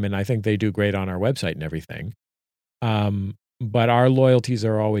for them, and I think they do great on our website and everything. But our loyalties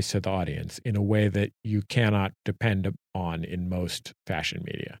are always to the audience in a way that you cannot depend on in most fashion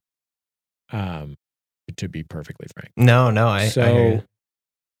media. To be perfectly frank. No, I hear you.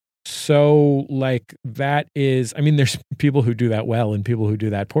 So like that is, I mean, there's people who do that well and people who do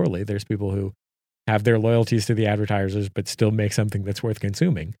that poorly. There's people who have their loyalties to the advertisers, but still make something that's worth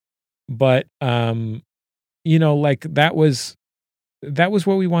consuming. But, you know, like that was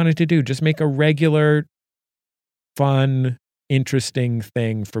what we wanted to do. Just make a regular, fun, interesting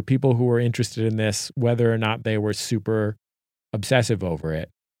thing for people who were interested in this, whether or not they were super obsessive over it.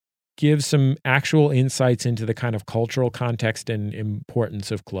 Give some actual insights into the kind of cultural context and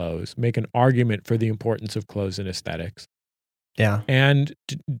importance of clothes. Make an argument for the importance of clothes and aesthetics. Yeah. And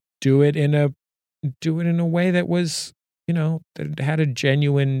do it in a way that was, you know, that had a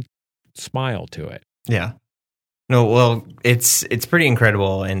genuine smile to it. Yeah. No, well, it's pretty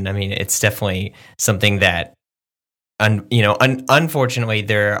incredible, and I mean, it's definitely something that, unfortunately,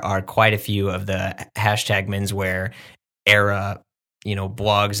 there are quite a few of the hashtag menswear era, you know,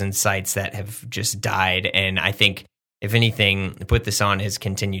 blogs and sites that have just died, and I think if anything, Put This On has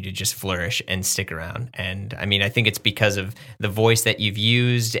continued to just flourish and stick around. And I mean, I think it's because of the voice that you've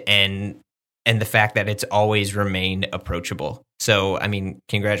used and the fact that it's always remained approachable. So, I mean,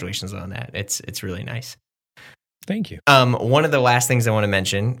 congratulations on that. It's really nice. Thank you. One of the last things I want to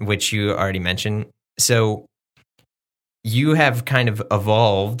mention, which you already mentioned, so you have kind of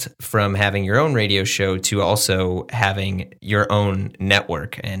evolved from having your own radio show to also having your own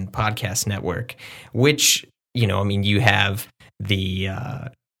network and podcast network, which, you know, I mean, you have the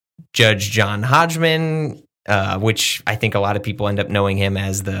Judge John Hodgman, which I think a lot of people end up knowing him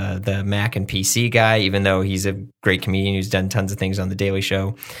as the Mac and PC guy, even though he's a great comedian who's done tons of things on The Daily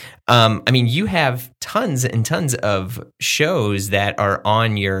Show. I mean, you have tons and tons of shows that are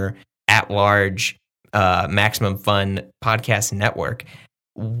on your at-large Maximum Fun podcast network.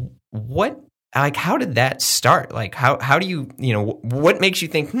 How did that start? Like, how do you what makes you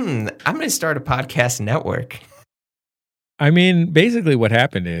think, I'm going to start a podcast network? I mean, basically what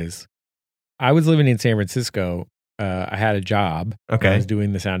happened is I was living in San Francisco. I had a job. Okay. I was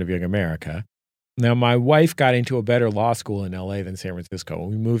doing The Sound of Young America. Now, my wife got into a better law school in LA than San Francisco.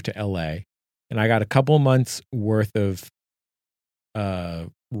 We moved to LA, and I got a couple months worth of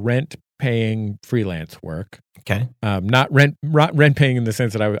rent-paying freelance work. Okay. Not rent paying in the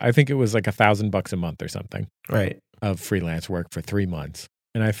sense that I think it was like $1,000 a month or something. Right. of freelance work for 3 months.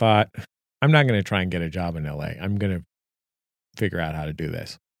 And I thought, I'm not going to try and get a job in LA. I'm going to figure out how to do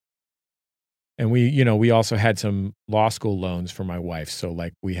this. And we also had some law school loans for my wife. So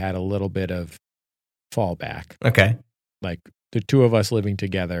like we had a little bit of fallback. Okay. Like the two of us living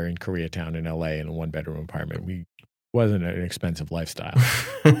together in Koreatown in LA in a 1-bedroom apartment. Wasn't an expensive lifestyle.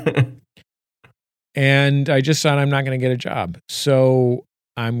 And I just thought I'm not going to get a job. So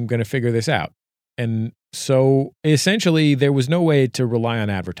I'm going to figure this out. And so essentially there was no way to rely on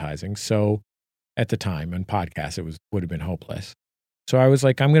advertising. So at the time on podcasts, would have been hopeless. So I was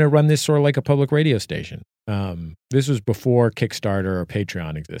like, I'm going to run this sort of like a public radio station. This was before Kickstarter or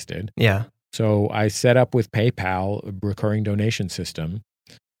Patreon existed. Yeah. So I set up with PayPal, a recurring donation system,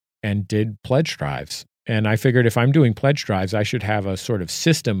 and did pledge drives. And I figured if I'm doing pledge drives, I should have a sort of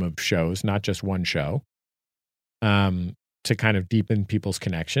system of shows, not just one show, to kind of deepen people's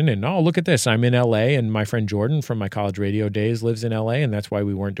connection. And, oh, look at this. I'm in LA, and my friend Jordan from my college radio days lives in LA, and that's why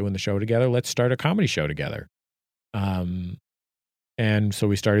we weren't doing the show together. Let's start a comedy show together. And so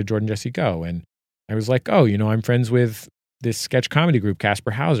we started Jordan Jesse Go. And I was like, oh, I'm friends with this sketch comedy group,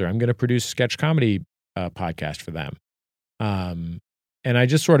 Casper Hauser. I'm going to produce a sketch comedy podcast for them. And I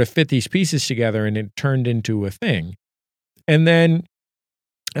just sort of fit these pieces together, and it turned into a thing. And then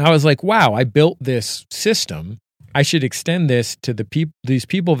I was like, wow, I built this system. I should extend this to these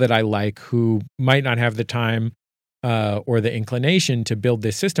people that I like who might not have the time or the inclination to build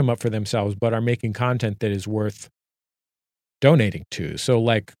this system up for themselves, but are making content that is worth donating to. So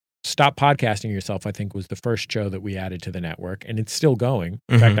like Stop Podcasting Yourself, I think, was the first show that we added to the network, and it's still going.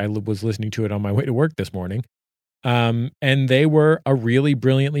 In fact, I was listening to it on my way to work this morning. And they were a really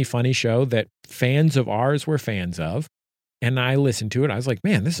brilliantly funny show that fans of ours were fans of. And I listened to it. I was like,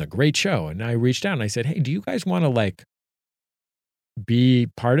 man, this is a great show. And I reached out and I said, hey, do you guys want to like be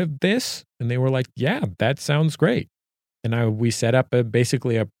part of this? And they were like, yeah, that sounds great. And we set up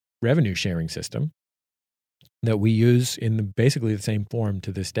basically a revenue sharing system that we use in basically the same form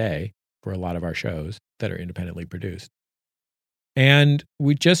to this day for a lot of our shows that are independently produced. And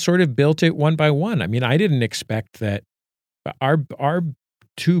we just sort of built it one by one. I mean, I didn't expect that our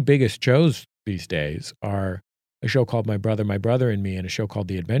two biggest shows these days are a show called My Brother and Me, and a show called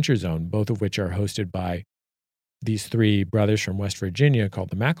The Adventure Zone, both of which are hosted by these three brothers from West Virginia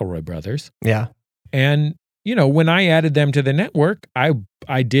called the McElroy brothers. Yeah. And, when I added them to the network, I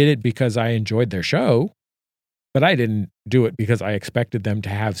did it because I enjoyed their show, but I didn't do it because I expected them to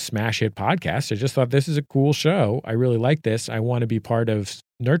have smash hit podcasts. I just thought, this is a cool show. I really like this. I want to be part of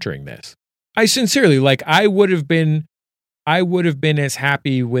nurturing this. I sincerely, I would have been as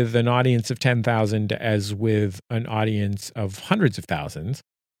happy with an audience of 10,000 as with an audience of hundreds of thousands.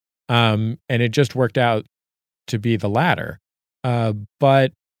 And it just worked out to be the latter.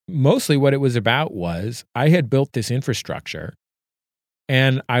 But mostly what it was about was I had built this infrastructure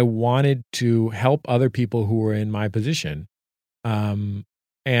and I wanted to help other people who were in my position. And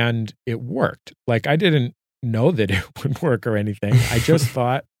it worked. I didn't know that it would work or anything. I just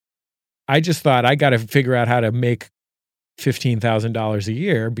thought I got to figure out how to make $15,000 a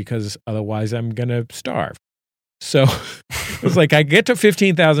year because otherwise I'm going to starve. So it was like I get to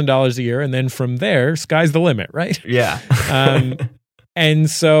 $15,000 a year, and then from there, sky's the limit, right? Yeah. And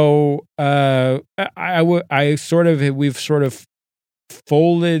so we've sort of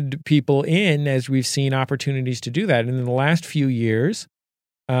folded people in as we've seen opportunities to do that. And in the last few years,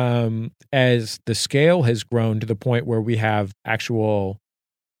 as the scale has grown to the point where we have actual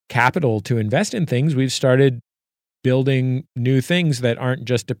capital to invest in things, we've started building new things that aren't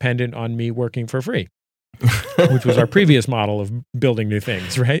just dependent on me working for free, which was our previous model of building new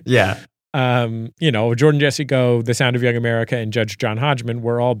things, right? Yeah. Jordan Jesse Go, The Sound of Young America, and Judge John Hodgman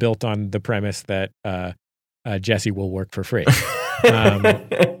were all built on the premise that Jesse will work for free. And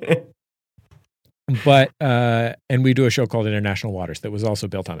we do a show called International Waters that was also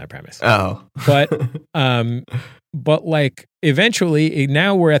built on that premise. Oh. But eventually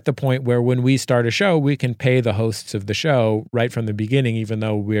now we're at the point where when we start a show, we can pay the hosts of the show right from the beginning, even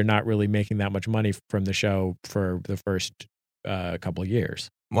though we're not really making that much money from the show for the first couple of years.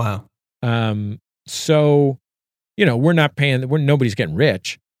 Wow. So, we're not paying, nobody's getting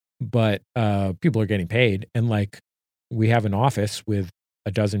rich, but people are getting paid. And we have an office with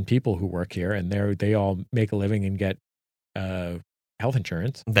a dozen people who work here, and they all make a living and get health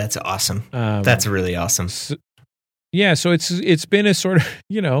insurance. That's awesome. That's really awesome. So it's been a sort of,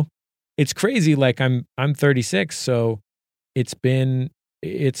 it's crazy. I'm 36, so it's been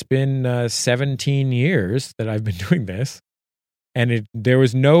 17 years that I've been doing this, and there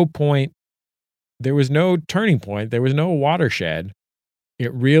was no turning point, there was no watershed.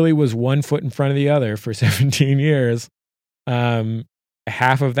 it really was one foot in front of the other for 17 years.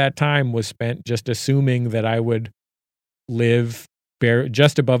 Half of that time was spent just assuming that I would live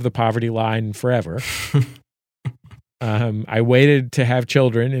just above the poverty line forever. I waited to have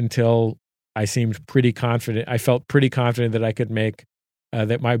children until I seemed pretty confident. I felt pretty confident that I could make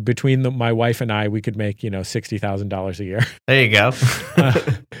between my wife and I, we could make $60,000 a year. There you go.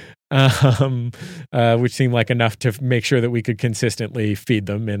 Which seemed like enough to make sure that we could consistently feed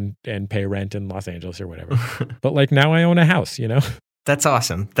them and pay rent in Los Angeles or whatever. But like now I own a house, That's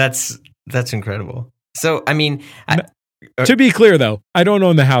awesome. That's incredible. So, I mean, to be clear though, I don't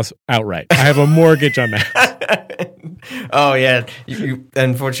own the house outright. I have a mortgage on that. Oh yeah. You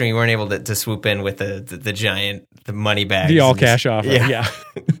unfortunately you weren't able to swoop in with the giant money bag. The all cash offer. Yeah.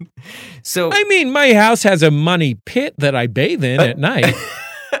 So I mean, my house has a money pit that I bathe in at night,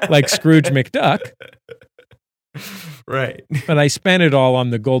 like Scrooge McDuck. Right. But I spent it all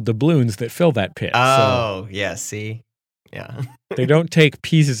on the gold doubloons that fill that pit. Oh, yeah. See? Yeah. They don't take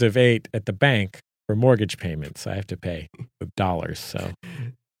pieces of 8 at the bank for mortgage payments. I have to pay with dollars. So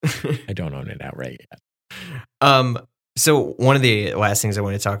I don't own it outright yet. So one of the last things I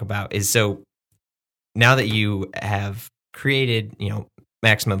want to talk about is, so now that you have created,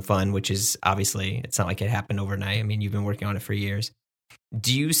 Maximum Fun, which is obviously, it's not like it happened overnight. I mean, you've been working on it for years.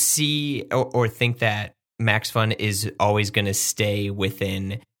 Do you see or think that Max Fun is always going to stay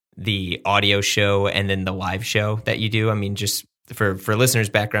within the audio show and then the live show that you do? I mean, just for listeners'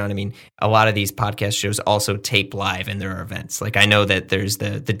 background, I mean, a lot of these podcast shows also tape live and there are events. Like I know that there's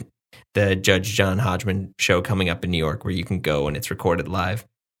the Judge John Hodgman show coming up in New York where you can go and it's recorded live.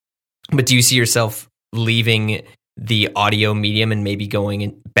 But do you see yourself leaving the audio medium and maybe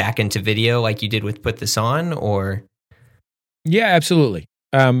going back into video like you did with Put This On, or? Yeah, absolutely.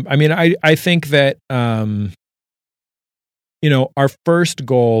 I mean, I think that, our first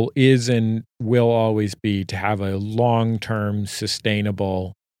goal is and will always be to have a long-term,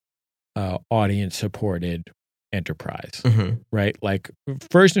 sustainable, audience-supported enterprise, right? Like,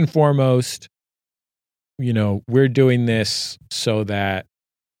 first and foremost, we're doing this so that,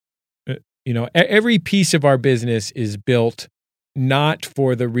 every piece of our business is built not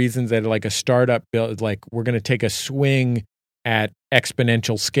for the reasons that like a startup built, like we're going to take a swing at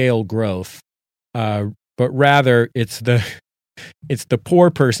exponential scale growth, but rather it's the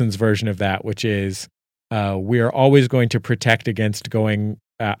poor person's version of that, which is we are always going to protect against going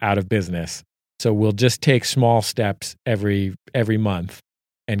out of business. So we'll just take small steps every month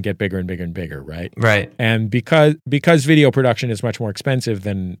and get bigger and bigger and bigger, right? Right. And because video production is much more expensive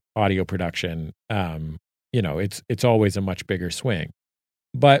than audio production, it's always a much bigger swing.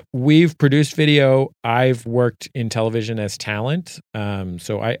 But we've produced video. I've worked in television as talent.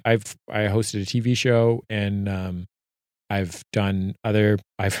 So I hosted a TV show and I've done I've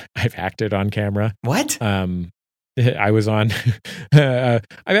acted on camera. What? I was on, I've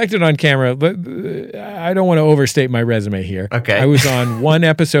acted on camera, but I don't want to overstate my resume here. Okay. I was on one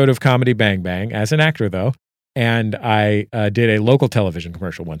episode of Comedy Bang Bang as an actor though. And I did a local television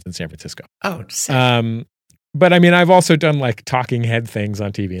commercial once in San Francisco. Oh, sick. But I mean, I've also done like talking head things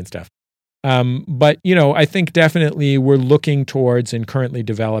on TV and stuff. But I think definitely we're looking towards and currently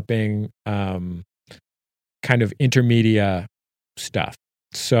developing kind of intermedia stuff.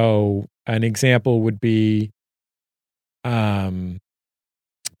 So an example would be, a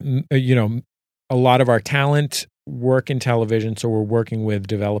lot of our talent work in television. So we're working with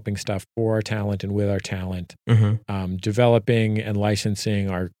developing stuff for our talent and with our talent, developing and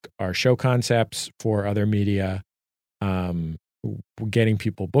licensing our show concepts for other media, getting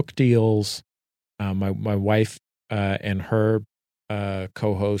people book deals. My wife and her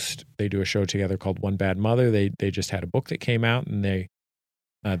co-host, they do a show together called One Bad Mother. They just had a book that came out, and they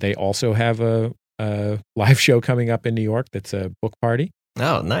also have a live show coming up in New York that's a book party.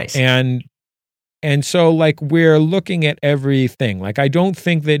 Oh, nice. And so like we're looking at everything. Like I don't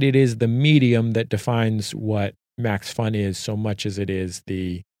think that it is the medium that defines what Max Fun is so much as it is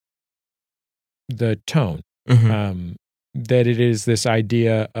the tone. That it is this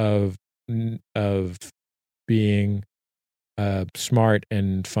idea of being smart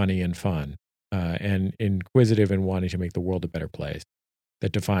and funny and fun and inquisitive and wanting to make the world a better place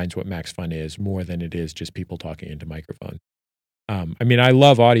that defines what Max Fun is more than it is just people talking into microphone. I mean, I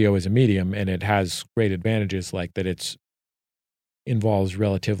love audio as a medium, and it has great advantages like that it involves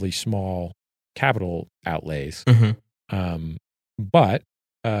relatively small capital outlays. But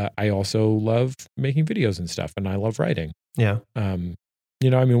I also love making videos and stuff, and I love writing. Yeah. I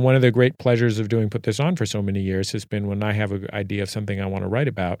mean, one of the great pleasures of doing Put This On for so many years has been when I have an idea of something I want to write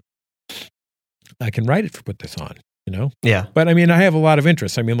about, I can write it for Put This On. Yeah. But I mean, I have a lot of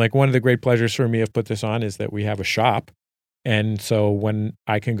interests. I mean, like one of the great pleasures for me of Put This On is that we have a shop. And so when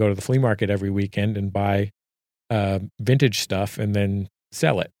I can go to the flea market every weekend and buy vintage stuff and then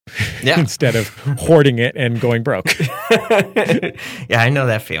sell it instead of hoarding it and going broke. Yeah, I know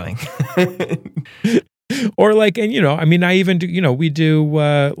that feeling. Or like, and I mean, I even do, we do,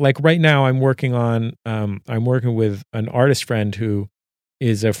 like right now I'm working with an artist friend who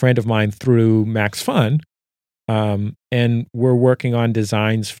is a friend of mine through Max Fun. And we're working on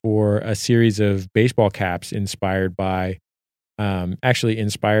designs for a series of baseball caps inspired by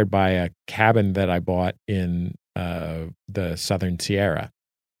a cabin that I bought in, the Southern Sierra.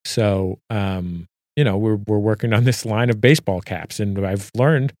 So, we're working on this line of baseball caps, and I've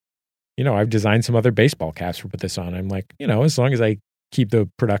learned, I've designed some other baseball caps for Put This On. I'm like, as long as I keep the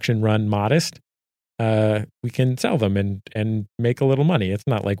production run modest, we can sell them and make a little money. It's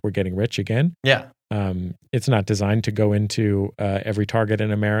not like we're getting rich again. Yeah. It's not designed to go into every Target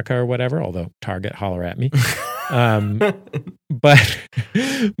in America or whatever, although Target, holler at me. But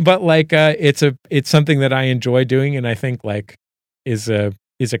like it's something that I enjoy doing, and I think like is a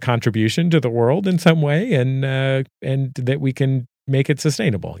contribution to the world in some way, and that we can make it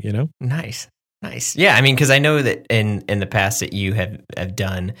sustainable. Nice. Yeah, I mean, because I know that in the past that you have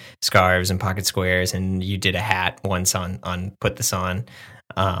done scarves and pocket squares, and you did a hat once on Put This On.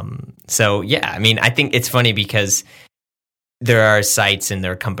 So yeah, I mean, I think it's funny because there are sites and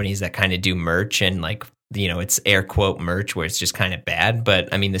there are companies that kind of do merch, and like, it's air quote merch where it's just kind of bad.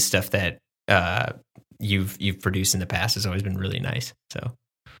 But I mean, the stuff that you've produced in the past has always been really nice. So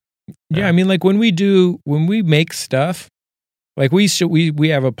yeah, I mean, like when we make stuff, like we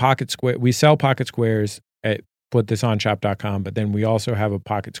have a pocket square, we sell pocket squares at putthisonshop.com, but then we also have a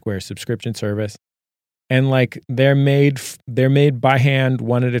pocket square subscription service. And like they're made by hand,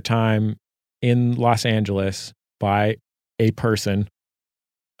 one at a time, in Los Angeles by a person.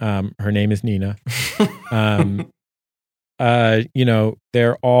 Her name is Nina.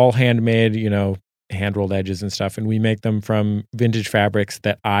 They're all handmade, hand rolled edges and stuff, and we make them from vintage fabrics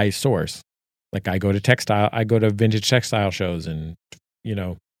that I source. Like I go to vintage textile shows, and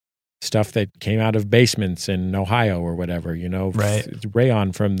stuff that came out of basements in Ohio or whatever. Right.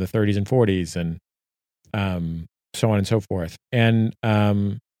 Rayon from the 30s and 40s, and so on and so forth. And,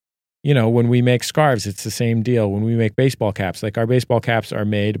 when we make scarves, it's the same deal. When we make baseball caps, like our baseball caps are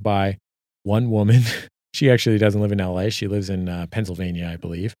made by one woman. She actually doesn't live in LA. She lives in Pennsylvania, I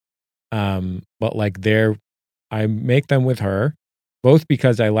believe. But like I make them with her, both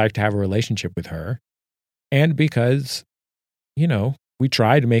because I like to have a relationship with her, and because, we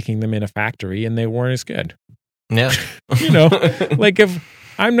tried making them in a factory and they weren't as good. Yeah. Like if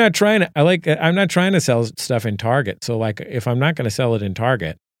I'm not trying to sell stuff in Target. So like if I'm not going to sell it in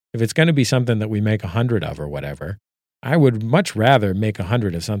Target, if it's going to be something that we make 100 of or whatever, I would much rather make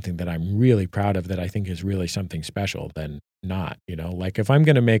 100 of something that I'm really proud of, that I think is really something special, than not. Like if I'm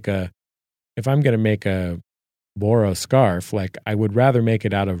going to make a Boro scarf, like I would rather make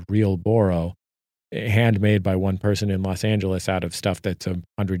it out of real Boro, handmade by one person in Los Angeles out of stuff that's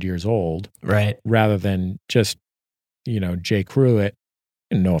 100 years old, right? Rather than just J. Crew it.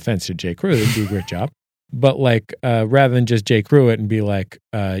 And no offense to J. Crew, they do a great job. But like, rather than just J. Crew it and be like,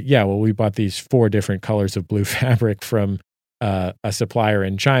 we bought these 4 different colors of blue fabric from a supplier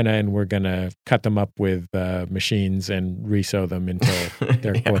in China, and we're going to cut them up with machines and resew them until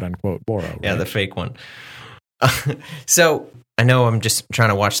they're quote unquote Boro. Right? Yeah, the fake one. So I know I'm just trying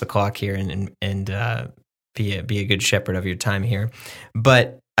to watch the clock here and be a good shepherd of your time here,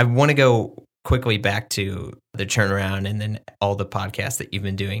 but I want to go quickly back to the turnaround and then all the podcasts that you've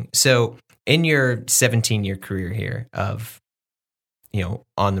been doing. So in your 17-year career here of,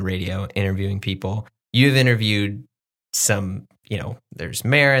 on the radio, interviewing people, you've interviewed some, there's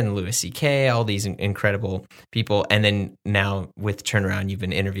Marin, Louis C.K., all these incredible people. And then now with Turnaround, you've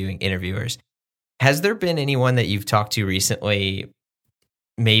been interviewing interviewers. Has there been anyone that you've talked to recently,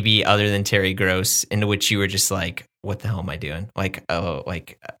 maybe other than Terry Gross, into which you were just like, what the hell am I doing? Like,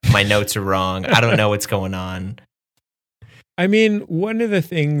 my notes are wrong. I don't know what's going on. I mean, one of the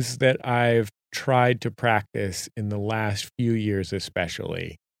things that I've tried to practice in the last few years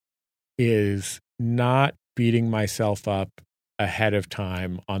especially is not beating myself up ahead of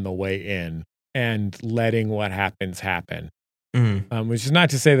time on the way in and letting what happens happen. Which is not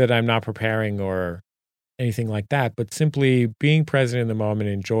to say that I'm not preparing or anything like that, but simply being present in the moment,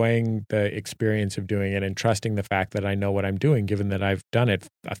 enjoying the experience of doing it, and trusting the fact that I know what I'm doing, given that I've done it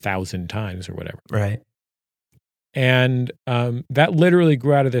 1,000 times or whatever. Right. And that literally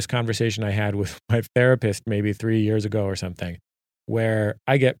grew out of this conversation I had with my therapist maybe 3 years ago or something, where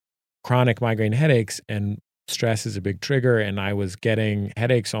I get chronic migraine headaches, and stress is a big trigger, and I was getting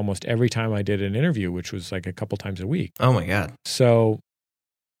headaches almost every time I did an interview, which was like a couple times a week. Oh my God. So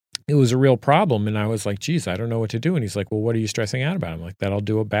it was a real problem. And I was like, geez, I don't know what to do. And he's like, well, what are you stressing out about? I'm like, that I'll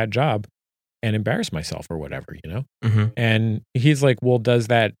do a bad job and embarrass myself or whatever, you know? Mm-hmm. And he's like, well, does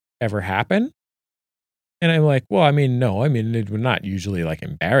that ever happen? And I'm like, well, I mean, no, I mean, it would not usually like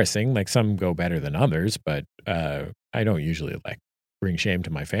embarrassing. Like some go better than others, but I don't usually like bring shame to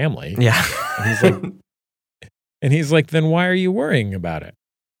my family. Yeah. And he's like, then why are you worrying about it?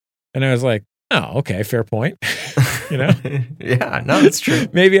 And I was like, oh, okay, fair point. You know? Yeah, no, that's true.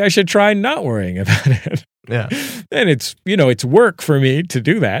 Maybe I should try not worrying about it. Yeah. And it's, you know, it's work for me to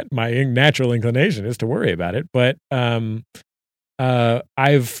do that. My natural inclination is to worry about it. But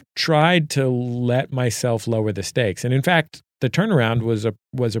I've tried to let myself lower the stakes. And in fact, the turnaround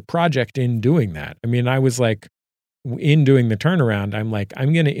was a project in doing that. I mean, I was like, in doing the turnaround, I'm like,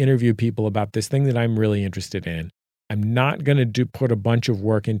 I'm going to interview people about this thing that I'm really interested in. I'm not going to put a bunch of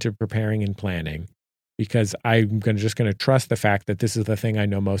work into preparing and planning, because I'm just going to trust the fact that this is the thing I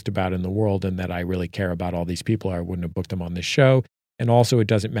know most about in the world, and that I really care about all these people, or I wouldn't have booked them on this show. And also, it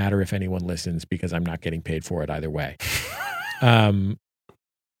doesn't matter if anyone listens, because I'm not getting paid for it either way. And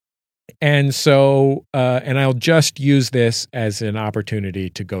so, and I'll just use this as an opportunity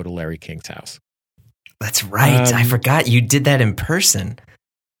to go to Larry King's house. That's right. I forgot you did that in person.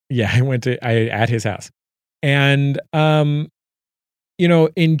 Yeah, I at his house. And, you know,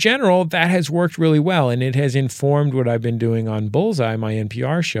 in general, that has worked really well. And it has informed what I've been doing on Bullseye, my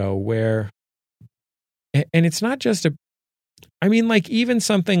NPR show, where, and it's not just I mean, like even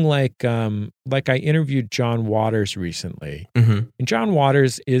something like I interviewed John Waters recently. Mm-hmm. And John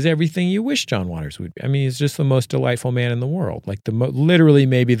Waters is everything you wish John Waters would be. I mean, he's just the most delightful man in the world, like literally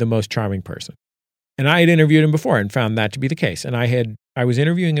maybe the most charming person. And I had interviewed him before and found that to be the case. And I was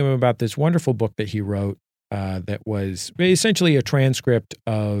interviewing him about this wonderful book that he wrote that was essentially a transcript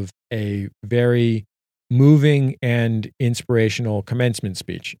of a very moving and inspirational commencement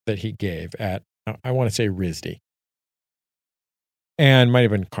speech that he gave at, I want to say RISD. And might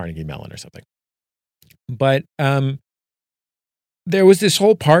have been Carnegie Mellon or something. But there was this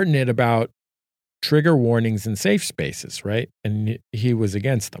whole part in it about trigger warnings in safe spaces, right? And he was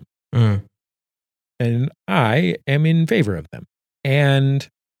against them. Mm. And I am in favor of them. And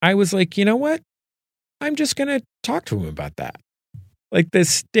I was like, you know what? I'm just going to talk to him about that. Like the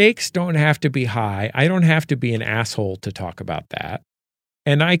stakes don't have to be high. I don't have to be an asshole to talk about that.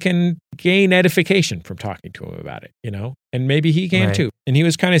 And I can gain edification from talking to him about it, you know? And maybe he can too. And he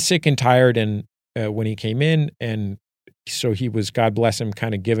was kind of sick and tired and when he came in, and so he was, God bless him,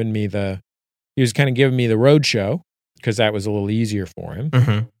 kind of giving me the road show, because that was a little easier for him.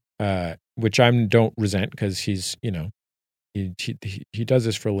 Mm-hmm. Which I don't resent, because he's, you know, he does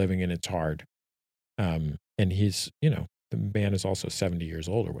this for a living and it's hard. And he's, you know, the man is also 70 years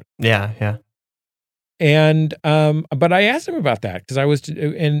old or whatever. Yeah, yeah. And, but I asked him about that because I was,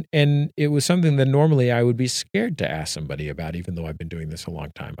 and it was something that normally I would be scared to ask somebody about, even though I've been doing this a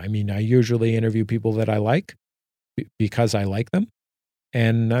long time. I mean, I usually interview people that I like because I like them,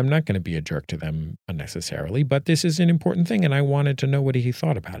 and I'm not going to be a jerk to them unnecessarily, but this is an important thing. And I wanted to know what he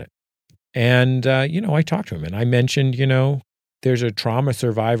thought about it. And, you know, I talked to him and I mentioned, you know, there's a trauma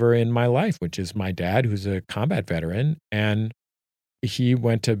survivor in my life, which is my dad, who's a combat veteran, and he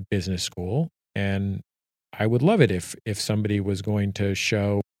went to business school. And I would love it if somebody was going to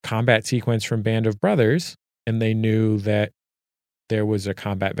show combat sequence from Band of Brothers and they knew that there was a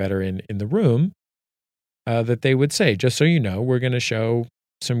combat veteran in the room, that they would say, just so you know, we're going to show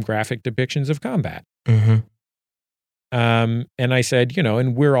some graphic depictions of combat. Mm-hmm. And I said, you know,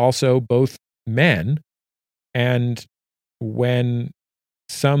 and we're also both men. And when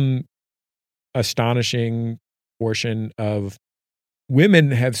some astonishing portion of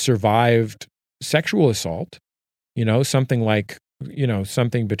women have survived sexual assault, you know, something like, you know,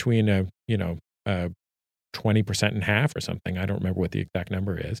 something between 20% and half or something. I don't remember what the exact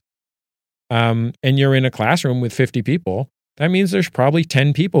number is. And you're in a classroom with 50 people. That means there's probably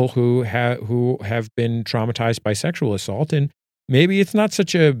 10 people who have been traumatized by sexual assault. And maybe it's not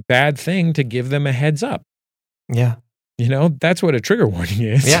such a bad thing to give them a heads up. Yeah. You know, that's what a trigger warning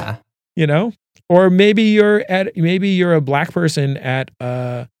is. Yeah. You know, or maybe you're a black person at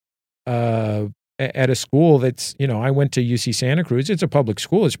a school that's, you know, I went to UC Santa Cruz. It's a public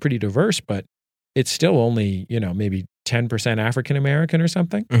school. It's pretty diverse, but it's still only, you know, maybe 10% African American or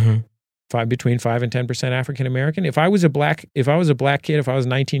something. Mm-hmm. Between 5 and 10% African American. If I was a black kid, if I was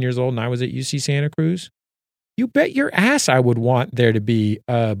 19 years old and I was at UC Santa Cruz, you bet your ass I would want there to be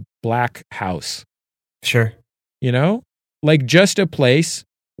a black house. Sure. You know, like just a place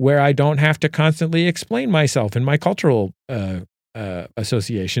where I don't have to constantly explain myself in my cultural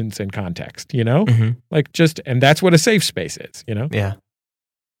associations and context, Mm-hmm. and that's what a safe space is, Yeah.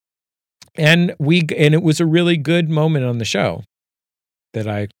 And it was a really good moment on the show that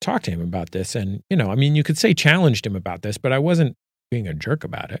I talked to him about this. And, you could say challenged him about this, but I wasn't being a jerk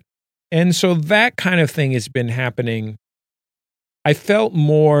about it. And so that kind of thing has been happening. I felt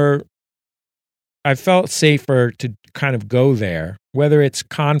safer to kind of go there, whether it's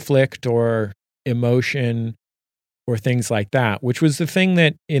conflict or emotion or things like that, which was the thing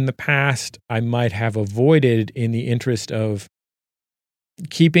that in the past I might have avoided in the interest of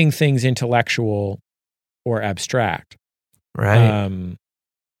keeping things intellectual or abstract, Right.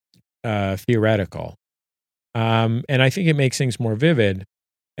 Theoretical. And I think it makes things more vivid.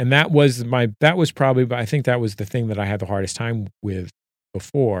 And I think that was the thing that I had the hardest time with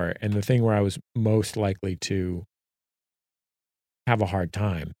before, and the thing where I was most likely to have a hard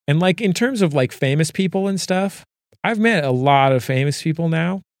time. And like in terms of like famous people and stuff, I've met a lot of famous people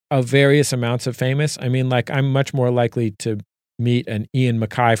now, of various amounts of famous. I mean, like I'm much more likely to meet an Ian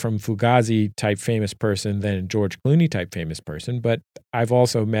MacKaye from Fugazi type famous person than a George Clooney type famous person. But I've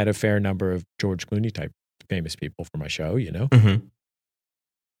also met a fair number of George Clooney type famous people for my show, Mm-hmm.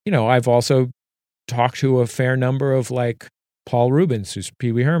 I've also talked to a fair number of like Paul Rubens, who's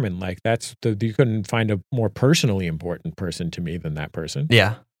Pee Wee Herman. Like you couldn't find a more personally important person to me than that person.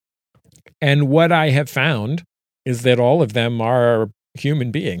 Yeah. And what I have found is that all of them are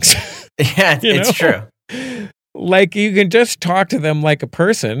human beings. Yeah, it's true. Like you can just talk to them like a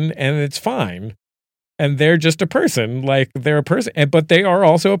person and it's fine. And they're just a person. Like they're a person, but they are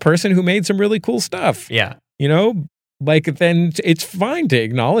also a person who made some really cool stuff. Yeah. Like then it's fine to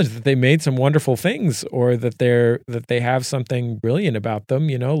acknowledge that they made some wonderful things, or that they have something brilliant about them,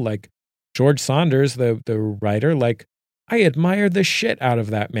 like George Saunders, the writer. Like I admire the shit out of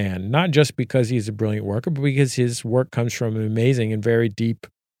that man, not just because he's a brilliant worker, but because his work comes from an amazing and very deep,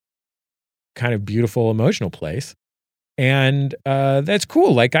 kind of beautiful, emotional place. And that's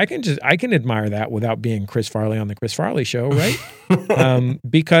cool. Like I can admire that without being Chris Farley on the Chris Farley Show, right?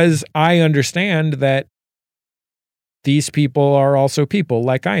 Because I understand that these people are also people,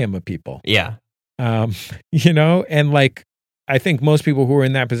 like I am a people. Yeah. And like I think most people who are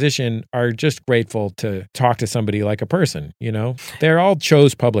in that position are just grateful to talk to somebody like a person. They're all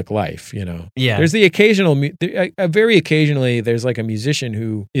chose public life. Yeah. There's the occasional, very occasionally, there's like a musician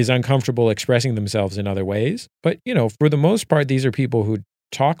who is uncomfortable expressing themselves in other ways. But for the most part, these are people who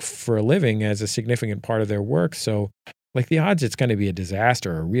talk for a living as a significant part of their work. So like the odds it's going to be a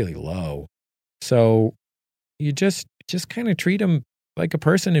disaster are really low. So you just kind of treat them like a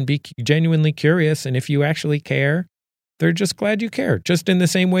person and be genuinely curious. And if you actually care, they're just glad you care. Just in the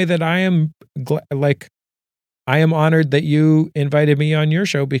same way that I am I am honored that you invited me on your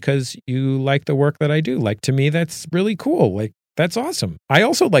show because you like the work that I do. Like to me, that's really cool. Like that's awesome. I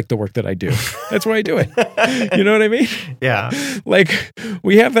also like the work that I do. That's why I do it. You know what I mean? Yeah. Like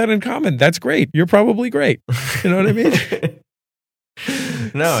we have that in common. That's great. You're probably great. You know what I mean?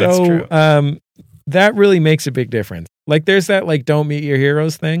 No, it's true. That really makes a big difference. Like there's that like don't meet your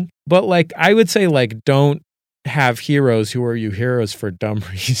heroes thing. But like I would say like don't have heroes who are you heroes for dumb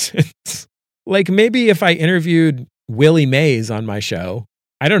reasons. Like maybe if I interviewed Willie Mays on my show,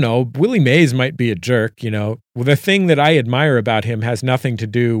 I don't know, Willie Mays might be a jerk, Well, the thing that I admire about him has nothing to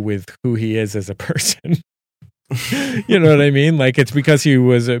do with who he is as a person. You know what I mean? Like it's because he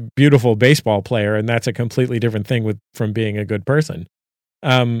was a beautiful baseball player, and that's a completely different thing from being a good person.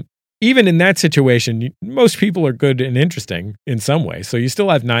 Even in that situation, most people are good and interesting in some way. So you still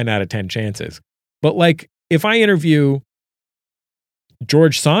have 9 out of 10 chances. But like if I interview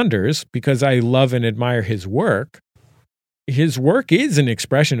George Saunders because I love and admire his work is an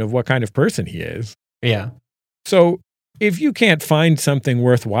expression of what kind of person he is. Yeah. So if you can't find something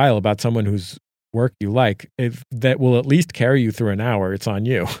worthwhile about someone whose work you like, that will at least carry you through an hour, it's on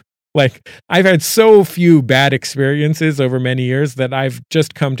you. Like I've had so few bad experiences over many years that I've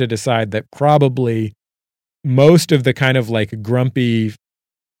just come to decide that probably most of the kind of like grumpy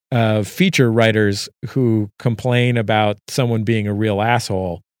feature writers who complain about someone being a real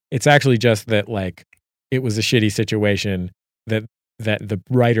asshole, it's actually just that like it was a shitty situation that the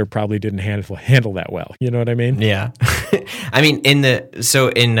writer probably didn't handle that well. You know what I mean? Yeah. I mean, in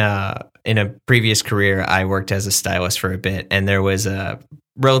a previous career, I worked as a stylist for a bit, and there was a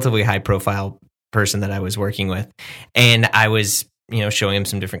relatively high profile person that I was working with, and I was, showing him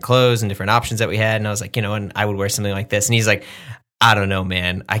some different clothes and different options that we had. And I was like, and I would wear something like this. And he's like, I don't know,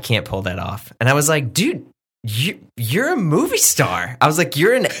 man, I can't pull that off. And I was like, dude, you're a movie star. I was like,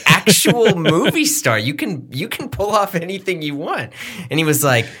 you're an actual movie star. You can pull off anything you want. And he was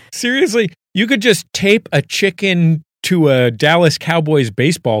like, seriously, you could just tape a chicken to a Dallas Cowboys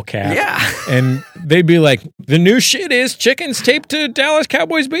baseball cap. Yeah. And they'd be like, the new shit is chickens taped to Dallas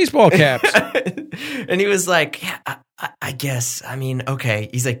Cowboys baseball caps. And he was like, yeah, I guess. I mean, okay.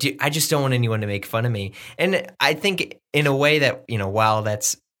 He's like, I just don't want anyone to make fun of me. And I think in a way that, while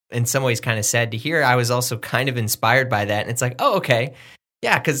that's in some ways kind of sad to hear, I was also kind of inspired by that. And it's like, oh, okay.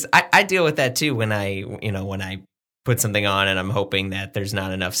 Yeah, because I deal with that too when I put something on and I'm hoping that there's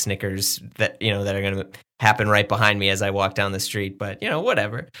not enough Snickers that, that are going to happen right behind me as I walk down the street. But,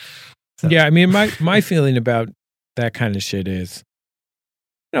 whatever. So. Yeah, I mean, my feeling about that kind of shit is,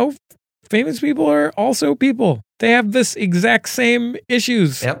 famous people are also people. They have this exact same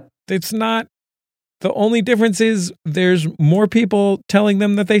issues. Yep. It's not, the only difference is there's more people telling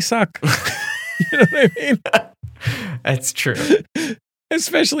them that they suck. You know what I mean? That's true.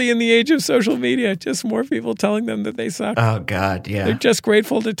 Especially in the age of social media, just more people telling them that they suck. Oh, God, yeah. They're just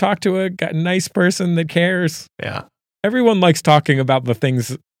grateful to talk to a nice person that cares. Yeah. Everyone likes talking about the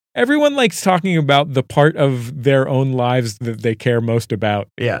things. Everyone likes talking about the part of their own lives that they care most about.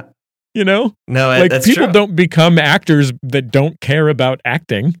 Yeah. No, that's people true. don't become actors that don't care about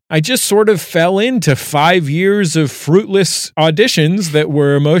acting. I just sort of fell into 5 years of fruitless auditions that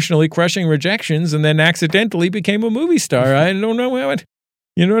were emotionally crushing rejections and then accidentally became a movie star. I don't know what.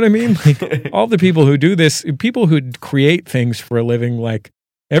 You know what I mean? Like, all the people who do this, people who create things for a living, like,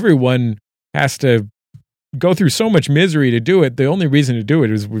 everyone has to go through so much misery to do it. The only reason to do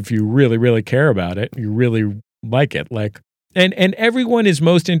it is if you really, really care about it. You really like it. Like, and everyone is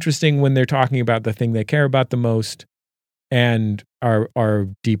most interesting when they're talking about the thing they care about the most and are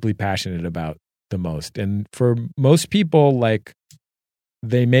deeply passionate about the most. And for most people, like,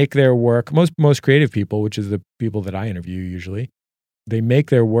 they make their work, most creative people, which is the people that I interview usually, they make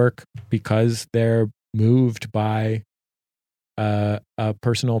their work because they're moved by a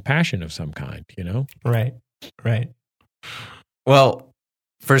personal passion of some kind, Right. Well,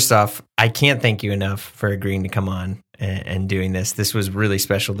 first off, I can't thank you enough for agreeing to come on and doing this. This was really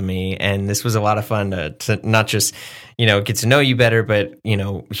special to me, and this was a lot of fun to not just, get to know you better, but,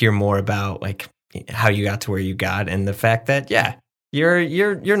 hear more about, like, how you got to where you got and the fact that, yeah,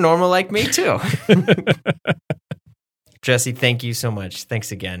 you're normal like me too. Jesse, thank you so much.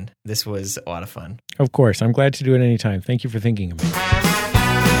 Thanks again. This was a lot of fun. Of course. I'm glad to do it anytime. Thank you for thinking of me.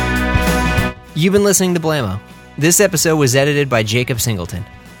 You've been listening to Blammo. This episode was edited by Jacob Singleton.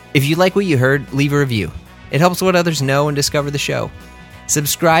 If you like what you heard, leave a review. It helps let others know and discover the show.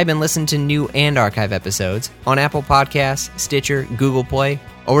 Subscribe and listen to new and archive episodes on Apple Podcasts, Stitcher, Google Play,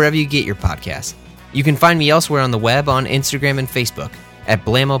 or wherever you get your podcasts. You can find me elsewhere on the web on Instagram and Facebook at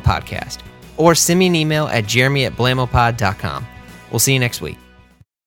Blammo Podcast, or send me an email at jeremy@blammopod.com. We'll see you next week.